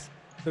 points.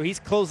 So he's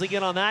closing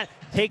in on that.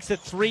 Takes a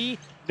 3,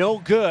 no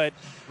good.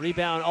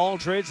 Rebound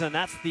Aldridge, and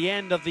that's the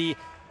end of the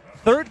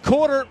third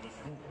quarter.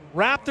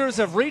 Raptors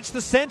have reached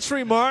the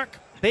century mark.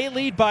 They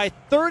lead by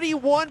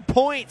 31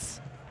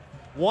 points,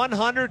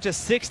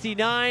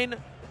 100-69.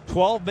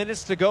 12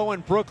 minutes to go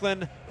in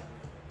Brooklyn.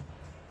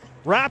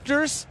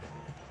 Raptors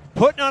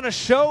putting on a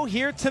show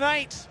here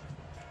tonight.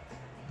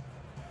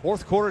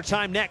 Fourth quarter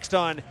time next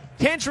on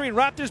Tangerine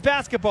Raptors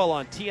basketball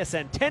on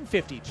TSN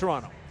 1050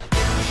 Toronto.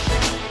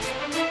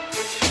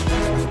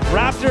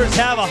 Raptors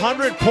have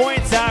 100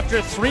 points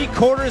after 3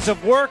 quarters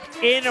of work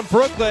in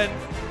Brooklyn.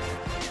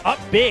 Up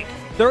big,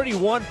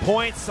 31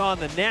 points on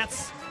the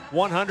Nets,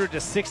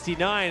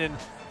 100-69. And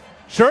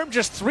Sherm,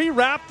 just 3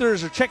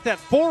 Raptors, or check that,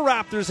 4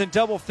 Raptors in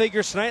double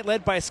figures tonight,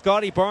 led by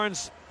Scotty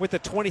Barnes with the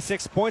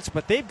 26 points.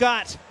 But they've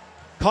got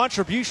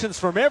contributions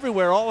from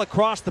everywhere, all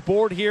across the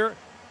board here.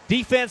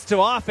 Defense to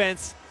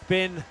offense,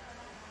 been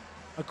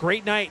a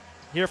great night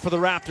here for the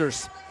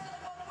Raptors.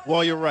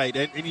 Well, you're right.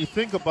 And you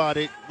think about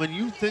it, when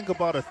you think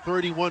about a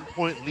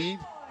 31-point lead,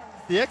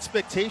 the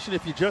expectation,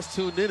 if you just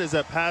tuned in, is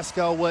that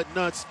Pascal went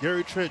nuts,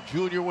 Gary Trent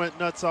Jr. went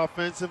nuts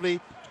offensively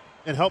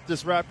and helped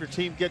this Raptor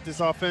team get this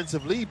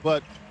offensive lead.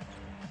 But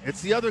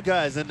it's the other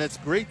guys, and it's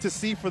great to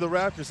see for the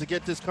Raptors to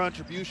get this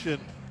contribution,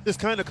 this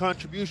kind of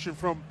contribution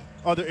from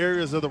other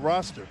areas of the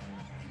roster.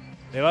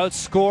 They've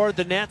outscored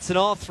the Nets in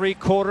all 3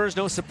 quarters.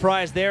 No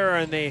surprise there,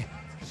 and they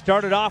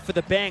started off with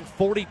a bang,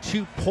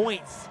 42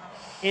 points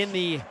in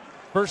the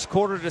first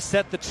quarter to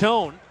set the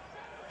tone.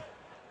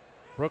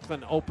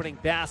 Brooklyn opening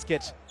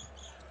basket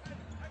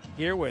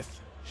here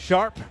with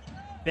Sharp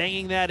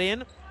banging that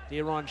in.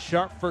 Day'Ron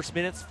Sharpe, first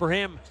minutes for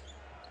him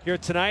here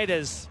tonight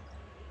as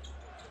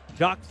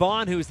Jacques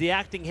Vaughn, who's the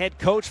acting head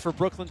coach for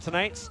Brooklyn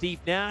tonight. Steve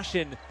Nash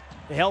in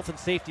the health and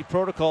safety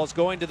protocols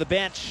going to the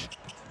bench.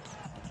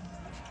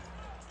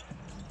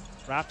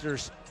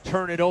 Raptors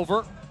turn it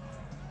over.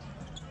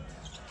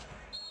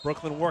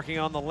 Brooklyn working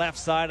on the left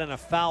side and a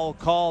foul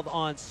called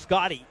on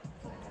Scottie.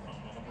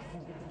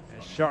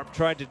 As Sharpe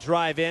tried to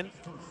drive in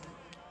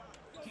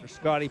for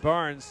Scottie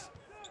Barnes.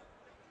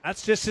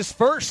 That's just his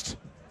first.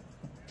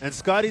 And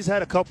Scottie's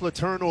had a couple of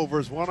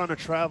turnovers, one on a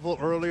travel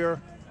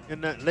earlier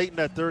late in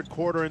that third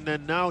quarter, and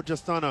then now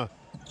just on a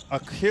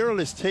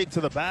careless take to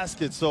the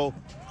basket. So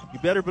you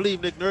better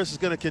believe Nick Nurse is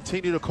going to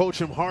continue to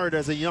coach him hard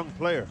as a young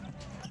player.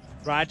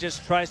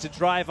 Dragic tries to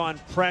drive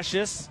on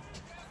Precious.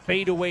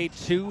 Fadeaway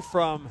two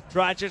from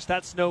Dragic.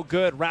 That's no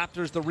good.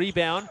 Raptors the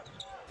rebound.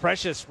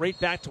 Precious right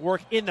back to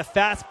work in the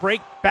fast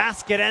break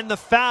basket and the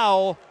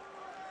foul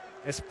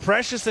as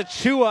Precious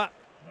Achiuwa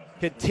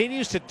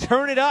continues to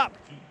turn it up.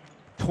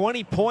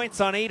 20 points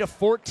on 8 of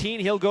 14.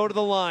 He'll go to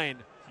the line.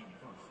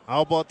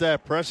 How about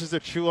that? Precious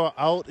Achiuwa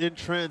out in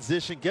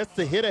transition, gets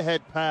the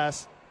hit-ahead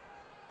pass,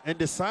 and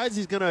decides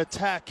he's going to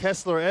attack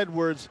Kessler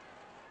Edwards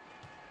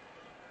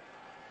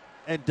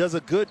and does a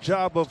good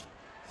job of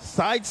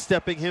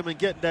sidestepping him and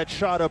getting that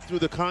shot up through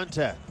the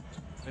contact.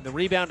 And the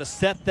rebound to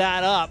set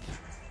that up.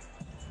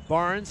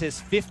 Barnes, his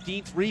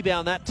 15th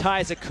rebound. That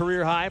ties a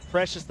career high.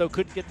 Precious, though,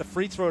 couldn't get the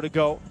free throw to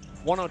go.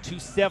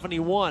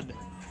 102-71.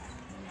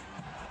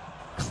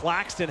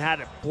 Claxton had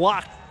it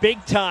blocked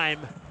big time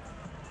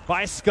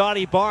by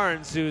Scottie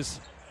Barnes, who's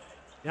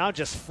now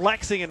just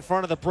flexing in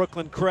front of the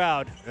Brooklyn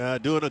crowd.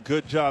 Doing a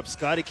good job.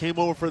 Scottie came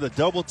over for the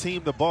double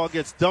team. The ball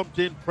gets dumped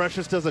in.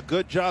 Precious does a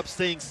good job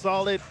staying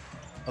solid,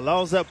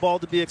 allows that ball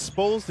to be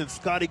exposed, and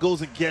Scottie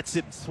goes and gets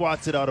it and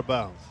swats it out of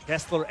bounds.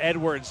 Kessler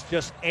Edwards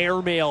just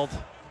airmailed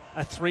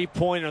a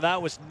three-pointer.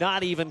 That was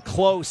not even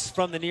close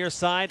from the near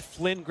side.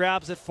 Flynn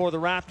grabs it for the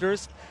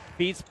Raptors.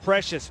 Feeds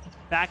Precious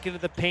back into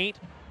the paint.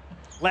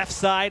 Left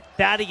side,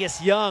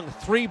 Thaddeus Young.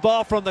 Three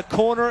ball from the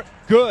corner.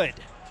 Good.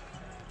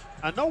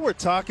 I know we're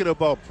talking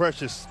about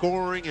Precious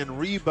scoring and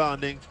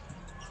rebounding.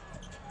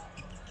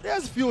 He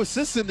has a few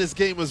assists in this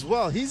game as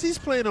well. He's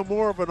playing a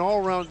more of an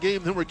all-around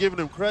game than we're giving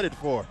him credit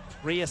for.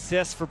 3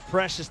 assists for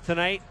Precious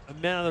tonight.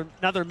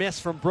 Another miss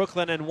from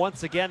Brooklyn, and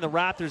once again the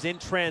Raptors in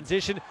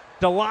transition.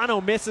 Delano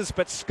misses,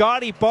 but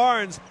Scottie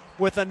Barnes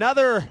with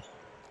another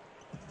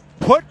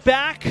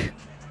putback.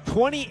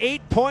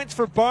 28 points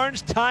for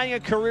Barnes, tying a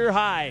career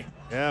high.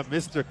 Yeah,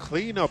 Mr.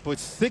 Cleanup with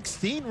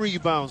 16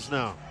 rebounds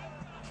now.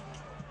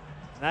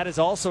 That is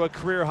also a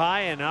career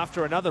high, and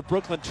after another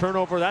Brooklyn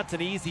turnover, that's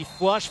an easy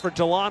flush for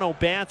Delano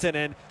Banton,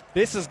 and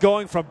this is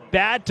going from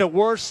bad to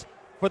worse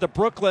for the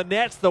Brooklyn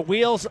Nets. The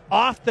wheels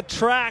off the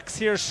tracks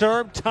here,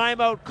 Sherm.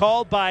 Timeout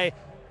called by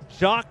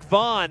Jacques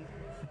Vaughn.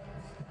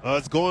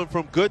 It's going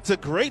from good to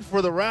great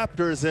for the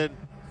Raptors, and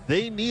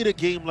they need a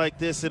game like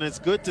this, and it's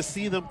good to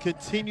see them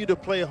continue to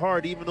play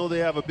hard even though they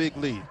have a big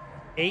lead.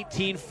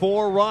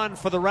 18-4 run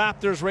for the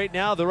Raptors right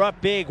now. They're up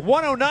big.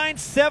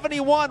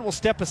 109-71. We'll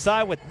step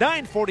aside with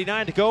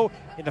 9:49 to go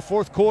in the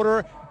fourth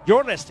quarter.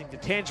 You're listening to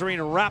Tangerine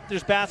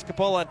Raptors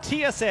basketball on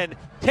TSN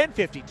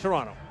 1050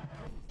 Toronto.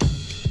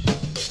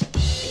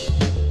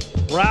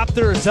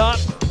 Raptors up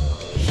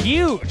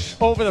huge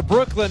over the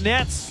Brooklyn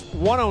Nets.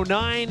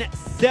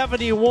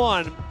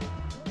 109-71.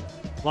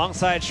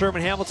 Alongside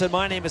Sherman Hamilton,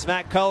 my name is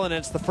Matt Cullen, and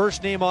it's the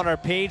first name on our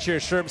page here,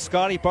 Sherman.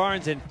 Scottie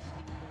Barnes, and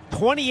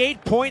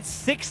 28 points,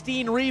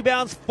 16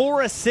 rebounds,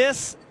 4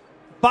 assists,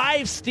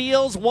 5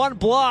 steals, 1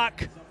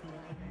 block.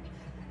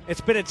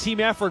 It's been a team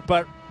effort,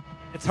 but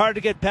it's hard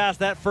to get past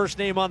that first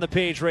name on the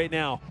page right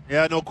now.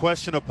 Yeah, no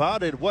question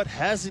about it. What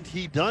hasn't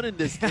he done in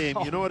this game?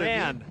 You know what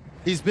I mean?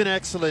 He's been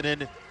excellent,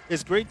 and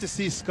it's great to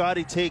see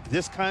Scottie take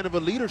this kind of a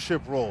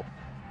leadership role.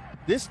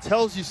 This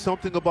tells you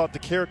something about the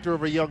character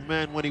of a young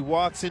man when he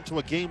walks into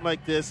a game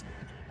like this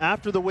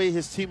after the way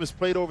his team has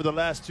played over the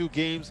last 2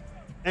 games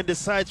and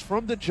decides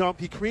from the jump,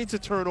 he creates a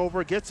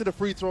turnover, gets to the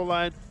free throw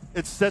line,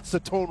 and sets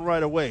the tone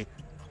right away.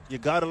 You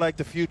got to like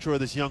the future of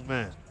this young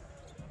man.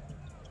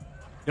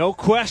 No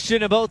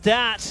question about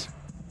that.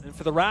 And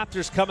for the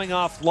Raptors, coming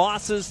off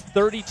losses,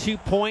 32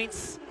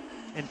 points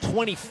and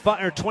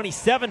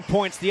 27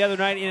 points the other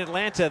night in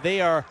Atlanta,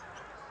 they are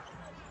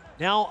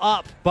now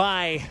up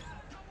by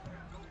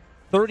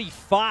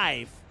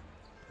 35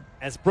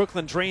 as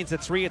Brooklyn drains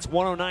at 3. It's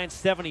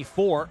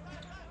 109-74.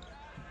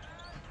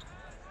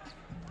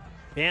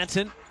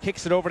 Banton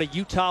kicks it over to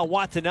Yuta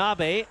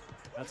Watanabe.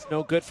 That's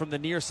no good from the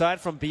near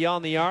side, from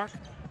beyond the arc.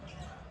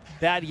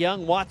 Thad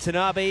Young,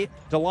 Watanabe,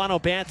 Delano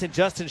Banton,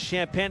 Justin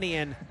Champagnie,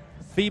 and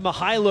Svi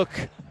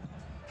Mykhailiuk.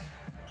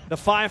 The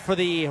 5 for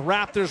the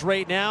Raptors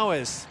right now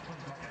is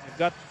they've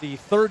got the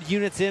third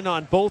units in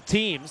on both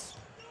teams.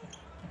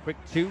 Quick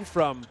 2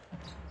 from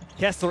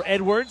Kessler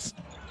Edwards.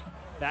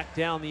 Back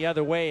down the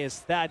other way as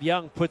Thad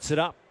Young puts it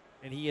up,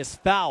 and he is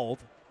fouled,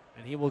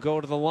 and he will go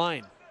to the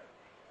line.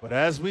 But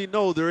as we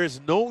know, there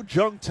is no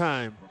junk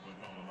time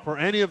for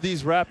any of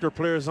these Raptor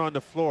players on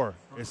the floor.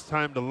 It's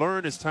time to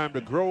learn. It's time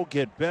to grow,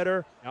 get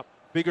better. Yep.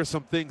 figure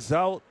some things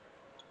out,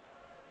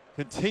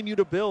 continue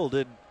to build.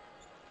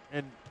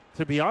 And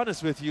to be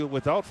honest with you,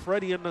 without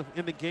Freddie in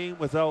the game,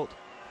 without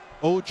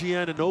OG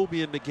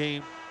Anunoby in the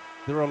game,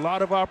 there are a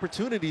lot of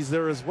opportunities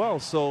there as well.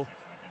 So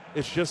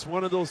it's just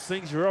one of those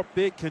things. You're up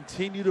big,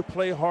 continue to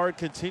play hard,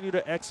 continue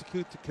to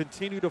execute, to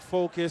continue to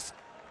focus,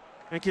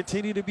 and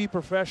continue to be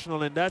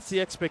professional. And that's the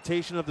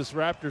expectation of this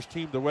Raptors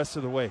team the rest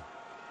of the way.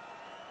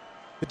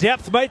 The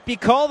depth might be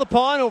called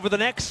upon over the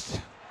next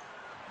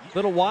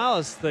little while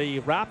as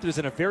the Raptors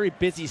in a very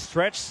busy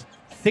stretch.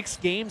 6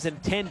 games in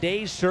 10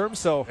 days, Sherm.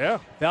 So yeah,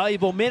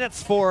 valuable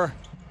minutes for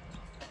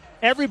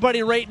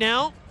everybody right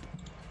now.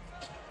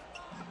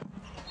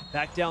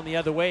 Back down the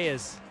other way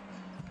as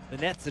the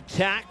Nets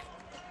attack.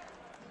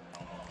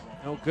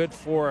 No good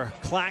for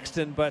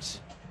Claxton, but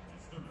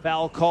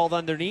foul called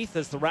underneath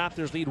as the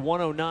Raptors lead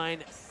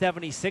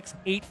 109-76,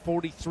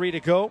 8:43 to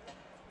go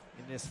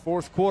in this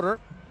fourth quarter.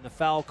 And the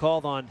foul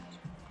called on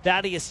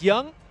Thaddeus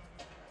Young.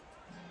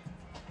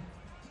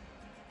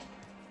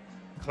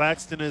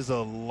 Claxton is a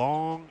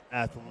long,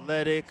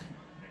 athletic,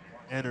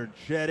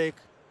 energetic,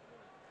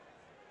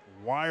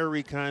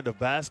 wiry kind of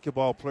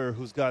basketball player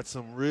who's got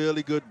some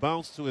really good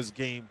bounce to his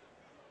game.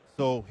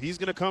 So he's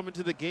going to come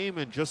into the game,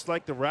 and just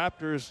like the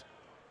Raptors,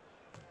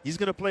 he's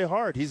going to play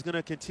hard. He's going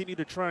to continue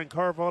to try and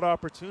carve out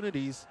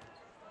opportunities.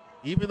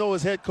 Even though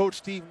his head coach,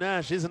 Steve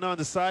Nash, isn't on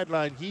the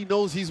sideline, he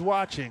knows he's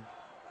watching.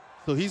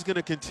 So he's going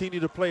to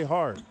continue to play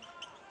hard.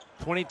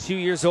 22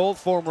 years old,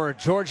 former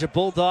Georgia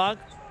Bulldog,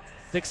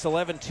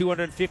 6'11",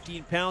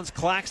 215 pounds.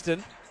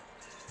 Claxton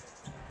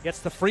gets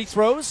the free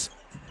throws.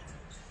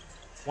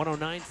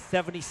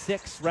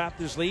 109-76,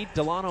 Raptors lead.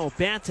 Delano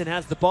Banton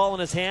has the ball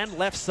in his hand,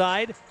 left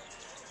side.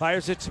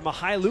 Fires it to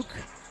Mykhailiuk.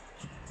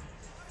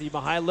 The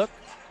Mykhailiuk.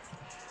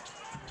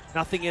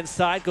 Nothing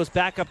inside, goes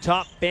back up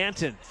top.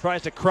 Banton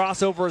tries to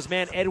cross over his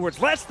man Edwards.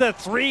 Lets the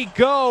three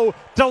go.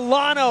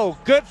 Delano,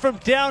 good from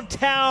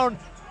downtown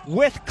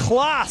with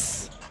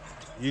class.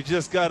 You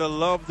just got to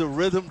love the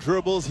rhythm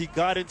dribbles he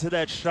got into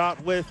that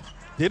shot with.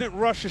 Didn't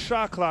rush the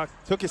shot clock,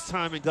 took his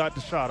time and got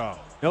the shot off.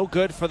 No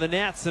good for the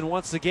Nets, and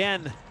once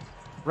again,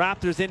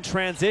 Raptors in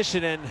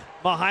transition, and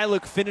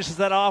Mykhailiuk finishes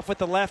that off with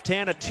the left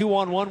hand. A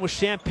 2-on-1 with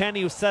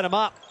Champagnie, who set him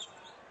up.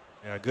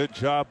 Yeah, good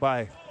job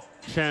by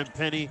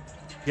Champagnie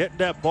getting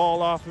that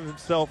ball off of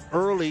himself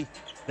early.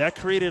 That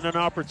created an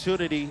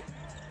opportunity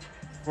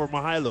for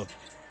Mykhailiuk.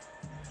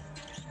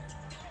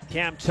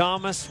 Cam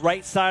Thomas,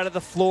 right side of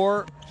the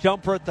floor,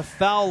 jumper at the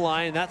foul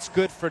line. That's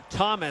good for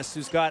Thomas,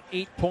 who's got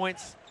 8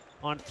 points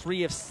on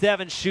 3 of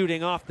 7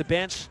 shooting off the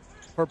bench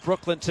for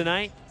Brooklyn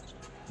tonight.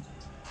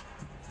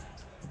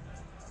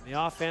 The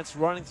offense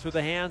running through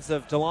the hands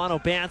of Delano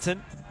Banton.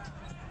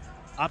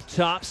 Up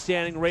top,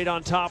 standing right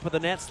on top of the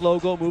Nets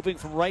logo, moving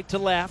from right to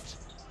left.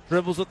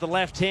 Dribbles with the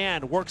left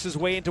hand, works his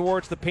way in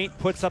towards the paint,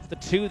 puts up the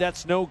 2.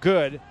 That's no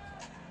good.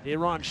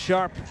 Day'Ron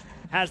Sharpe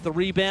has the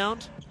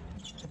rebound.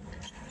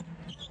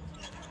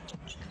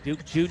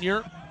 Duke Jr.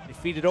 They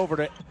feed it over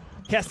to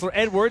Kessler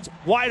Edwards.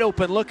 Wide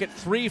open look at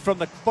 3 from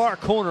the far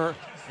corner,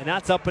 and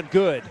that's up and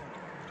good.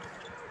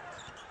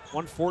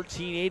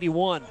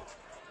 114-81.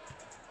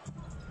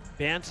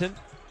 Banton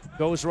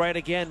goes right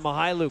again.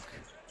 Mykhailiuk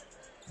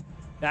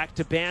back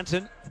to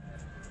Banton.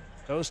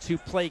 Those two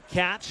play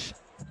catch.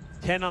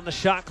 10 on the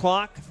shot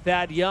clock.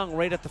 Thad Young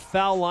right at the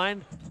foul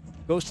line.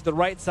 Goes to the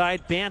right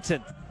side.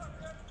 Banton.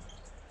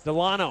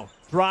 Delano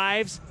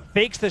drives,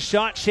 fakes the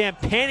shot.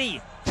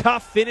 Champagnie,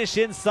 tough finish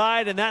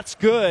inside, and that's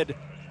good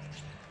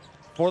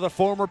for the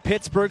former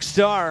Pittsburgh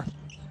Star.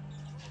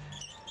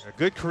 A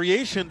good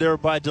creation there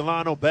by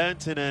Delano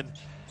Banton, and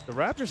the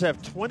Raptors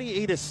have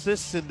 28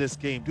 assists in this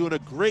game, doing a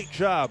great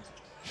job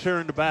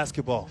sharing the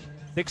basketball.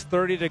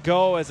 6:30 to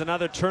go as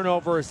another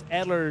turnover as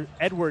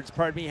Edwards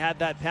had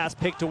that pass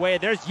picked away.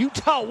 There's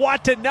Yuta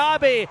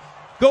Watanabe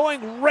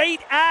going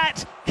right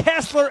at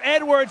Kessler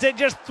Edwards and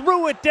just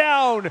threw it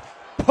down.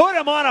 Put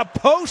him on a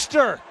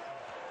poster.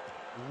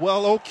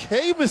 Well,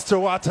 okay, Mr.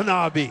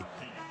 Watanabe.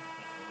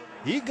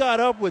 He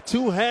got up with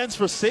 2 hands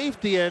for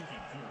safety, and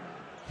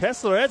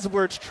Kessler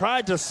Edwards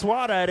tried to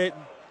swat at it.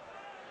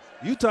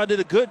 Utah did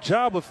a good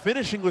job of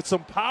finishing with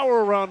some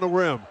power around the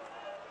rim.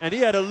 And he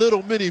had a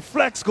little mini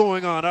flex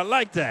going on. I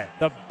like that.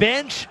 The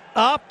bench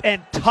up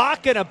and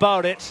talking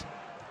about it.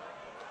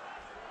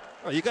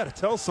 Oh, you got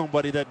to tell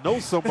somebody that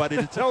knows somebody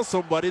to tell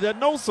somebody that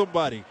knows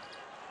somebody.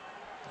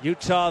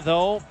 Utah,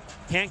 though,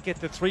 can't get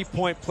the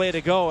three-point play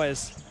to go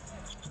as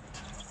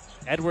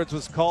Edwards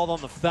was called on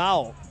the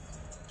foul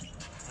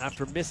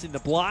after missing the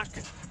block.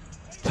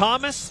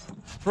 Thomas,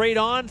 straight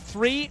on,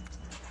 3.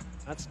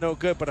 That's no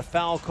good, but a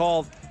foul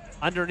called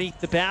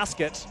underneath the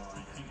basket.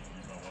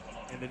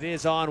 And it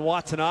is on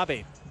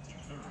Watanabe.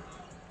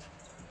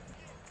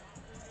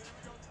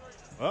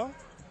 Well,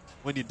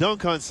 when you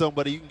dunk on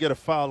somebody, you can get a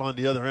foul on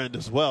the other end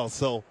as well.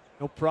 So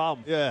no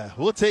problem. Yeah,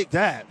 we'll take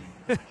that.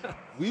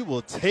 We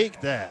will take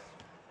that.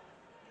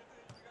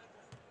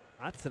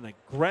 That's an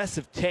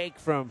aggressive take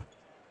from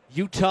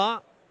Utah.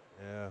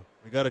 Yeah,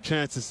 we got a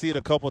chance to see it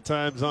a couple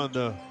times on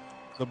the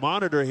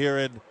monitor here.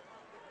 And,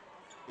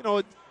 you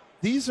know,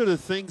 these are the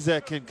things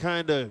that can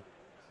kind of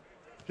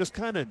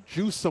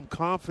juice some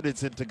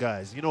confidence into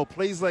guys. You know,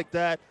 plays like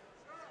that,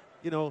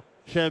 you know,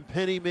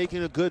 Champagnie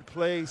making a good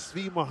play,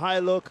 Svi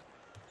Mihailuk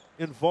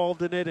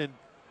involved in it, and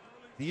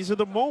these are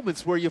the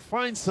moments where you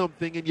find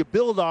something and you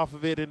build off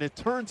of it and it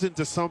turns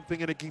into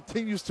something and it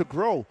continues to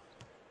grow.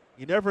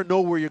 You never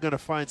know where you're going to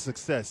find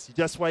success.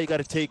 That's why you got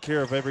to take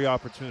care of every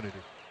opportunity.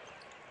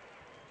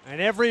 And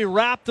every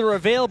Raptor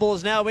available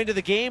is now into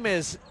the game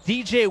as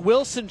DJ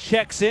Wilson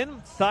checks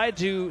in, signed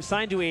to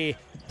a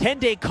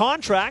 10-day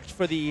contract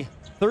for the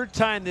third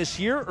time this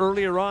year,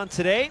 earlier on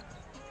today.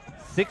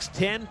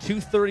 6'10",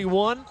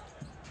 231.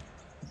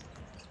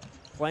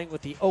 Playing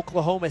with the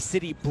Oklahoma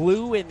City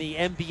Blue in the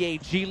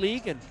NBA G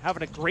League and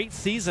having a great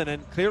season.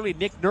 And clearly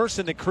Nick Nurse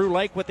and the crew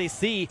like what they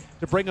see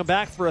to bring him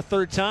back for a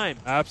third time.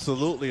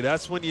 Absolutely.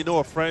 That's when you know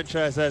a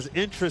franchise has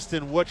interest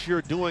in what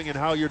you're doing and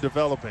how you're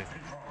developing.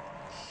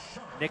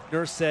 Nick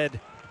Nurse said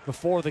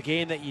before the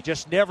game that you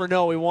just never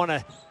know. We want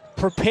to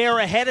prepare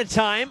ahead of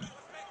time.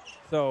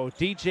 So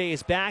DJ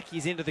is back.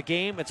 He's into the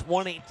game. It's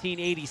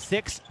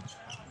 118-86.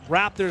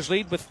 Raptors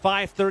lead with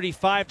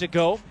 5:35 to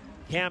go.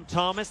 Cam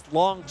Thomas,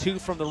 long two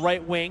from the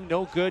right wing.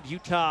 No good.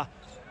 Utah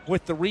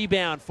with the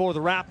rebound for the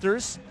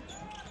Raptors.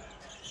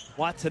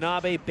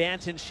 Watanabe,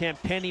 Banton,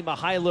 Champagnie,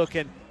 Mihailuk,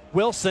 and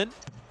Wilson.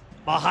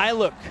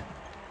 Mihailuk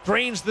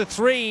drains the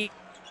three,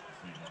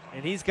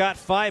 and he's got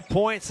 5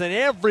 points, and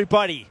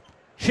everybody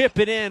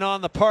chipping in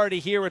on the party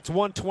here. It's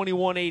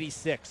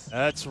 121-86.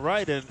 That's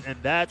right, and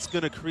that's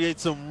going to create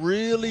some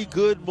really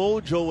good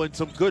mojo and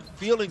some good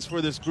feelings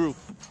for this group.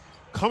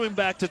 Coming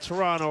back to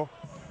Toronto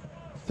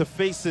to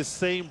face this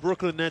same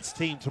Brooklyn Nets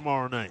team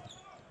tomorrow night.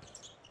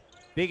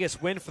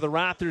 Biggest win for the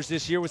Raptors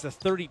this year was a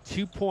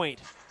 32-point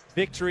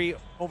victory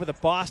over the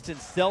Boston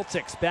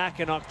Celtics back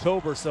in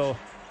October. So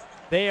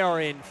they are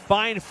in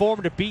fine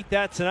form to beat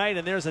that tonight,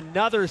 and there's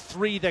another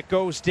three that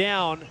goes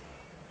down.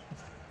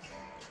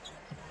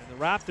 And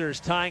the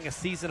Raptors tying a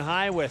season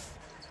high with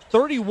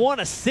 31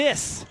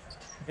 assists.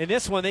 In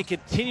this one, they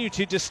continue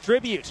to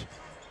distribute.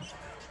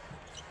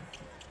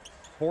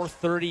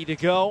 4:30 to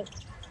go.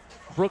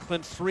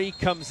 Brooklyn three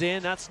comes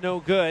in. That's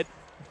no good.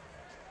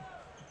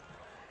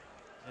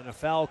 And a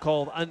foul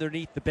called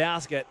underneath the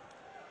basket.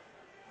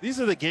 These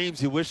are the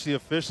games you wish the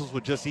officials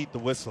would just eat the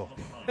whistle.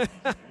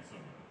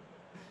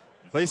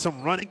 Play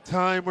some running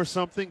time or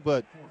something,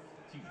 but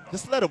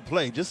just let them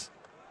play. Just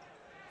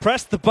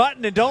press the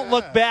button and don't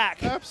look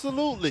back.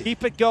 Absolutely.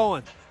 Keep it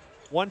going.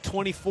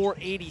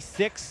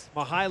 124-86.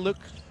 Mihailuk,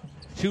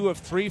 2 of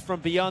 3 from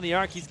beyond the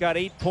arc. He's got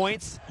 8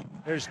 points.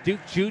 There's Duke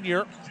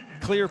Jr.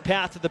 Clear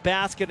path to the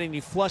basket, and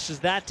he flushes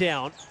that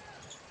down.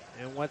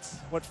 And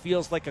what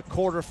feels like a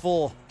quarter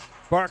full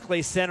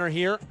Barclays Center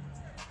here.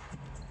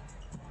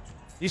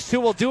 These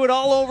two will do it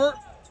all over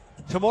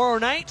tomorrow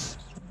night.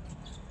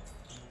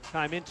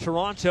 Time in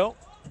Toronto.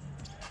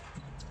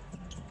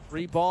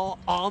 Free ball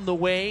on the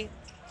way.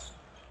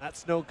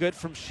 That's no good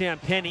from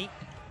Champagnie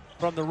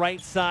from the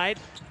right side.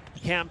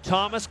 Cam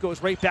Thomas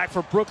goes right back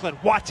for Brooklyn.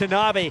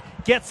 Watanabe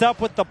gets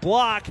up with the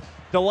block.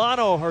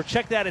 Delano, or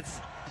check that, it's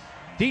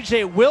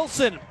DJ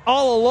Wilson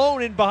all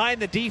alone in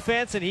behind the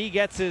defense, and he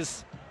gets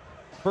his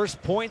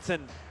first points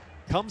and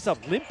comes up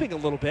limping a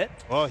little bit.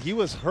 Well, he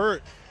was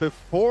hurt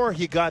before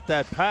he got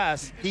that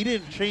pass. He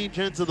didn't change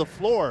ends of the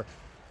floor,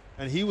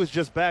 and he was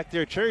just back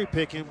there cherry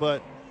picking,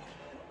 but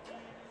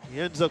he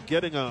ends up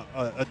getting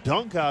a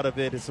dunk out of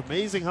it. It's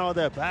amazing how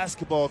that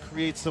basketball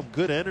creates some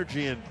good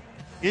energy, and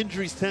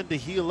injuries tend to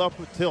heal up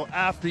until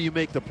after you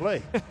make the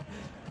play.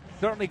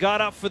 Certainly got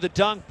up for the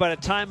dunk, but a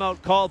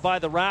timeout called by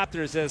the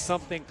Raptors as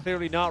something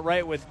clearly not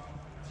right with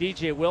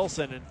DJ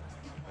Wilson. And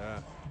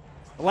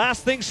the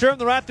last thing, sure,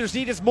 the Raptors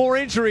need is more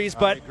injuries,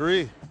 but I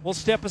agree. We'll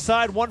step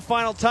aside one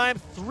final time.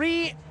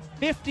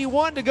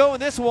 3:51 to go in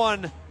this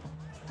one.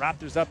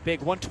 Raptors up big,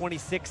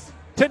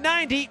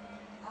 126-90.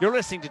 You're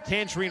listening to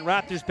Tangerine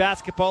Raptors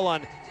basketball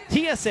on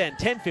TSN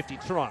 1050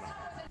 Toronto.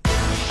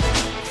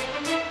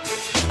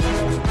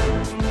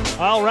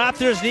 Well,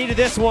 Raptors needed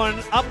this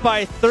one up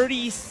by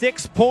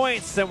 36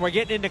 points, and we're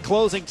getting into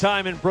closing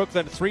time in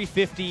Brooklyn.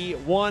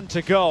 3:51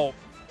 to go.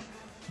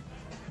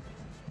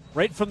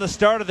 Right from the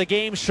start of the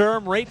game,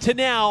 Sherm, right to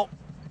now,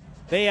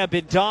 they have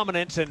been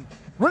dominant and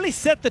really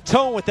set the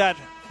tone with that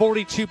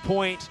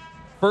 42-point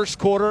first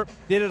quarter.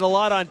 Did it a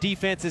lot on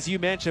defense, as you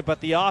mentioned, but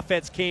the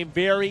offense came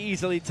very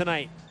easily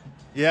tonight.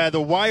 Yeah,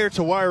 the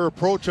wire-to-wire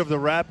approach of the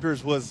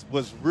Raptors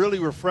was really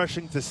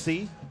refreshing to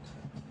see.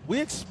 We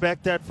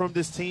expect that from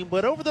this team,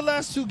 but over the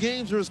last two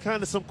games, there was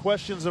kind of some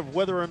questions of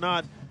whether or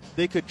not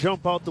they could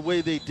jump out the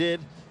way they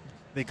did.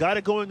 They got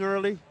it going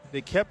early.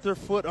 They kept their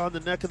foot on the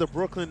neck of the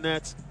Brooklyn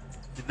Nets.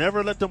 They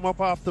never let them up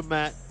off the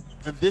mat,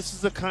 and this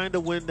is the kind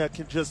of win that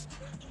can just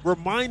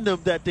remind them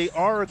that they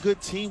are a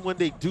good team when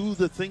they do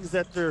the things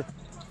that they're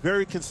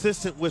very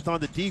consistent with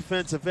on the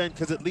defensive end,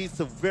 because it leads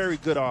to very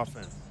good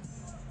offense.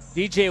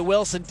 DJ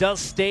Wilson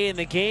does stay in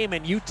the game,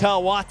 and Utah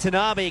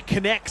Watanabe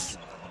connects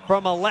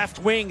from a left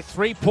wing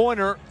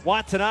three-pointer.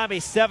 Watanabe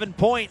 7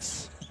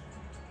 points.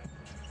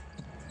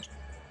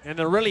 And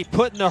they're really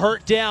putting the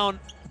hurt down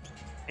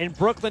in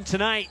Brooklyn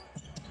tonight.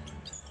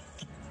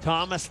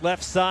 Thomas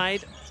left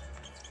side.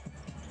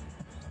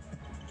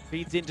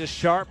 Feeds into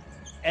Sharp.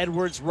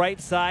 Edwards right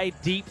side.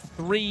 Deep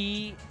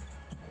three.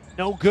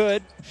 No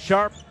good.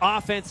 Sharp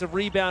offensive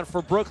rebound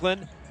for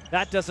Brooklyn.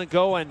 That doesn't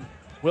go, and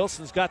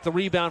Wilson's got the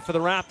rebound for the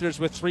Raptors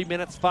with 3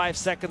 minutes, 5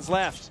 seconds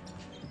left.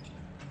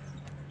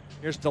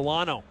 Here's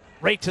Delano.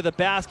 Right to the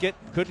basket.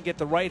 Couldn't get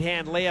the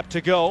right-hand layup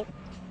to go.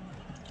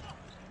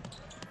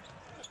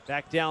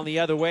 Back down the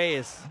other way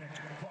is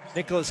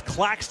Nicholas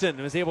Claxton,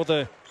 who was able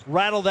to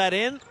rattle that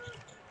in.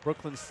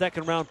 Brooklyn's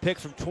second-round pick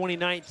from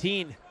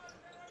 2019,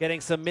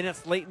 getting some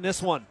minutes late in this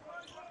one.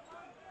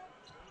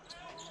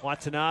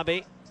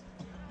 Watanabe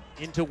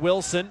into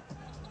Wilson.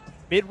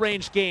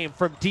 Mid-range game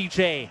from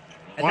DJ.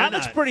 And that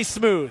looks pretty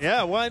smooth.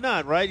 Yeah, why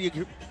not, right?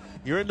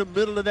 You're in the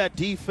middle of that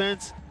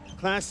defense.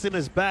 Claxton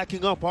is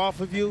backing up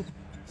off of you,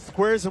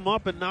 squares him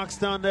up, and knocks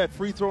down that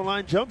free throw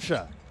line jump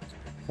shot.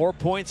 4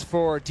 points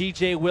for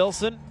DJ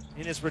Wilson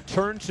in his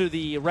return to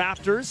the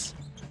Raptors.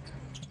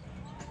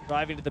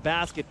 Driving to the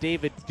basket,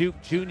 David Duke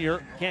Jr.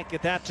 Can't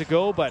get that to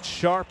go, but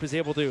Sharp is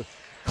able to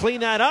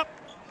clean that up.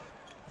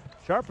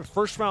 Sharp, a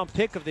first-round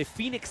pick of the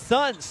Phoenix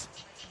Suns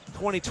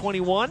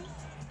 2021.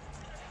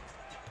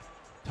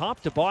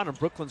 Top to bottom,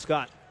 Brooklyn's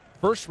got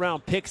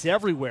first-round picks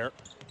everywhere.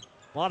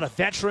 A lot of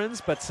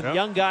veterans, but some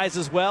young guys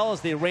as well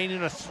as they rain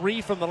in a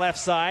three from the left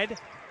side.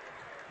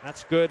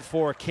 That's good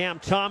for Cam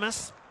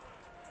Thomas.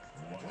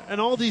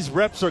 And all these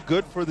reps are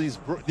good for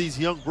these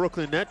young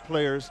Brooklyn Net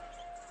players,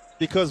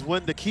 because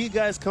when the key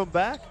guys come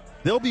back,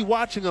 they'll be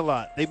watching a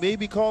lot. They may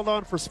be called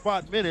on for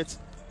spot minutes.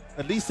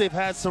 At least they've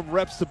had some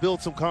reps to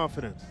build some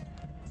confidence.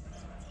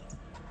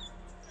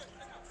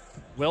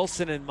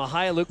 Wilson and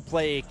Mihailuk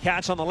play a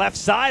catch on the left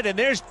side, and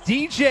there's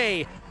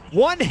DJ.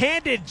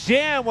 One-handed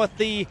jam with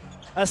the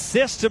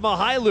assist to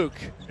Mihailuk.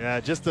 Yeah,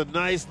 just a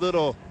nice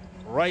little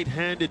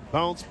right-handed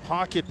bounce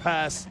pocket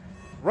pass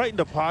right in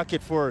the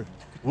pocket for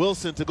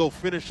Wilson to go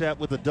finish that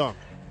with a dunk.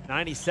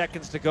 90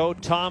 seconds to go.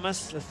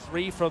 Thomas, a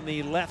three from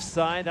the left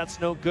side. That's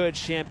no good.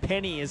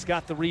 Champagnie has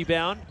got the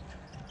rebound.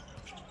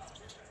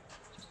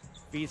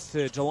 Feeds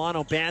to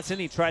Delano Banton.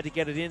 He tried to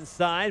get it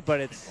inside, but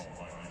it's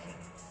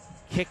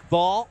kick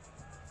ball.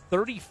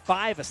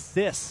 35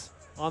 assists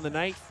on the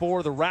night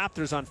for the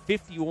Raptors on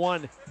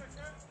 51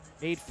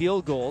 made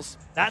field goals.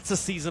 That's a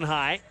season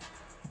high.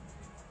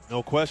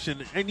 No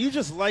question. And you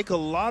just like a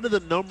lot of the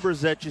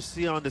numbers that you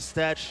see on the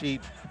stat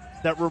sheet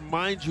that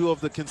remind you of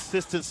the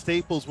consistent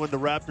staples when the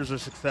Raptors are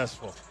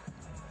successful.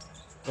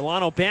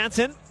 Delano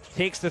Banton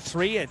takes the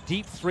three, a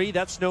deep three.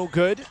 That's no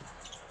good.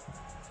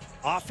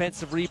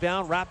 Offensive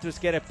rebound. Raptors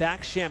get it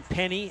back.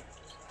 Champagnie,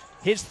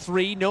 his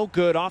three, no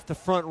good off the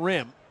front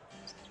rim.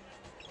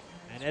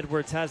 And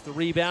Edwards has the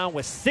rebound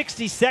with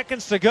 60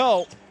 seconds to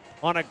go.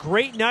 On a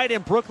great night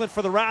in Brooklyn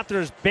for the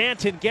Raptors,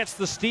 Banton gets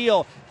the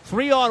steal.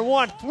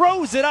 3-on-1,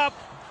 throws it up.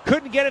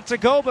 Couldn't get it to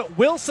go, but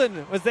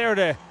Wilson was there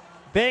to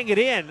bang it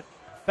in.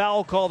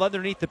 Foul called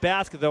underneath the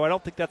basket, though. I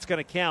don't think that's going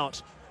to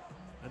count.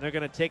 And they're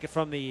going to take it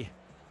from the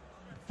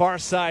far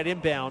side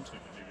inbound.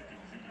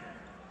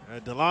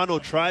 Delano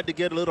tried to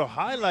get a little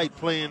highlight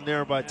play in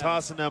there by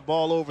tossing that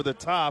ball over the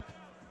top.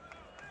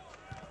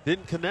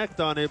 Didn't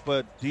connect on it,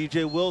 but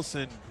DJ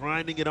Wilson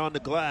grinding it on the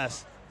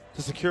glass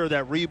to secure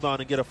that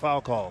rebound and get a foul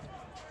called.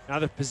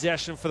 Another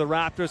possession for the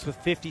Raptors with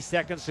 50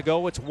 seconds to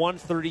go. It's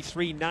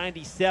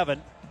 133-97.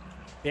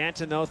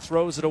 Banton, though,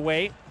 throws it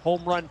away.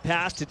 Home run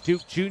pass to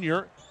Duke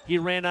Jr. He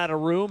ran out of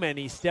room and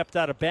he stepped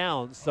out of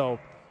bounds. So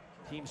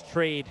teams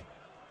trade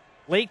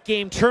late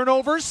game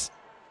turnovers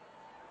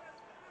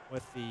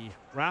with the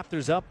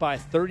Raptors up by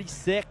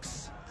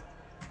 36.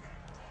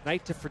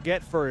 Night to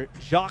forget for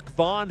Jacques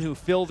Vaughn, who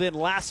filled in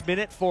last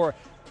minute for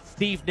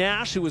Steve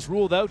Nash, who was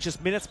ruled out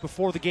just minutes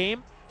before the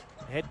game.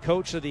 Head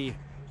coach of the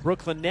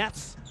Brooklyn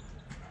Nets.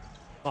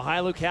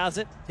 Mihailuk has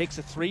it, takes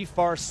a three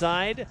far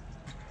side,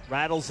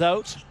 rattles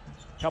out. A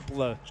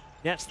couple of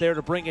Nets there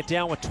to bring it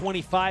down with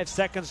 25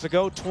 seconds to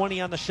go,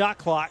 20 on the shot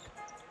clock.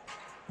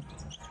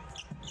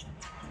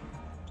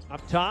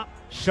 Up top,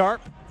 Sharp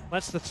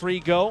lets the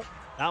three go.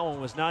 That one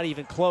was not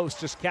even close,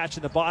 just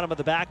catching the bottom of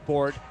the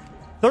backboard.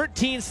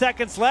 13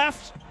 seconds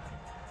left.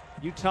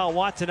 Yuta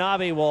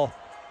Watanabe will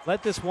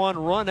let this one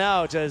run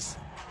out as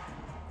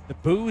the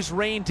boos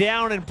rain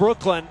down in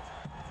Brooklyn.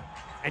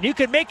 And you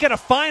can make it a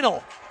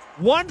final.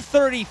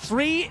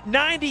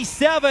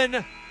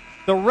 133-97.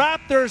 The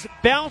Raptors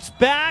bounce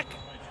back,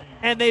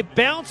 and they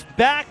bounce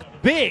back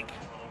big.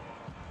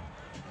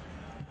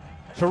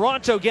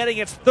 Toronto getting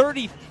its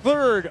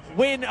 33rd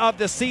win of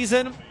the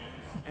season,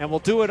 and we'll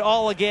do it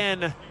all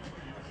again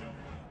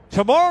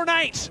tomorrow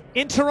night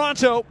in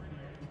Toronto.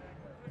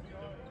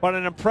 But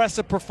an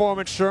impressive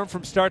performance, Sherm,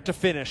 from start to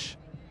finish.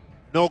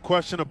 No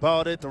question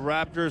about it. The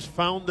Raptors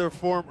found their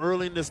form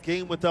early in this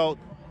game without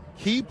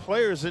key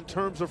players in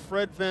terms of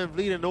Fred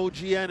VanVleet and OG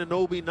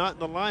Anunoby not in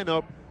the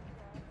lineup.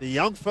 The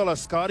young fella,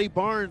 Scotty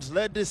Barnes,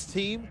 led this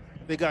team.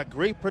 They got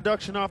great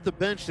production off the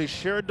bench. They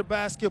shared the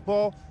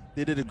basketball.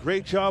 They did a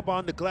great job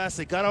on the glass.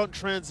 They got out in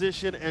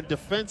transition, and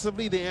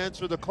defensively they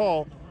answered the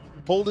call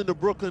holding the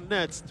Brooklyn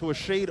Nets to a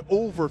shade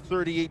over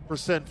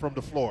 38% from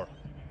the floor.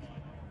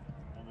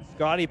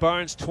 Scottie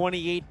Barnes,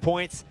 28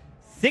 points,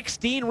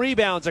 16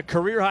 rebounds, a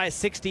career-high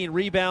 16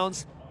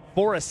 rebounds,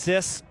 4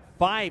 assists,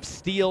 5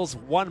 steals,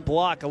 1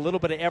 block, a little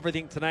bit of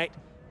everything tonight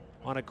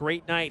on a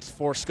great night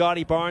for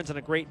Scottie Barnes and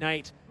a great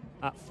night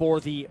for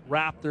the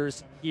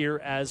Raptors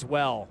here as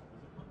well.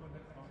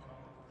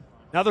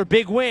 Another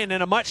big win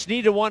and a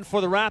much-needed one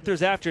for the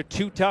Raptors after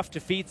 2 tough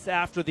defeats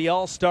after the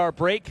All-Star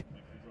break.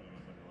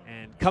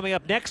 And coming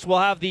up next, we'll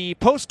have the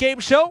post-game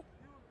show.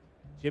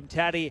 Jim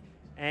Taddy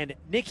and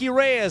Nicky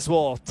Reyes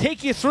will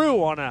take you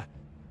through on a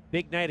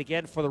big night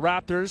again for the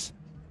Raptors.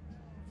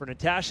 For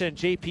Natasha and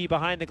JP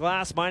behind the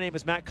glass, my name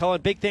is Matt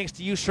Cullen. Big thanks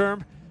to you,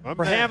 Sherm,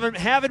 for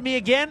having me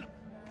again.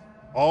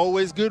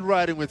 Always good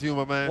riding with you,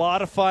 my man. A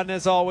lot of fun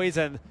as always,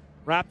 and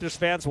Raptors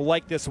fans will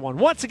like this one.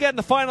 Once again,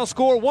 the final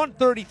score,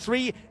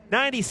 133-97.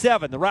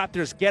 The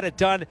Raptors get it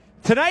done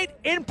tonight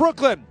in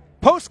Brooklyn.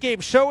 Post-game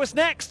show is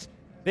next.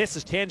 This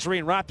is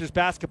Tangerine Raptors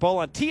basketball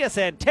on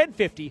TSN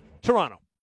 1050 Toronto.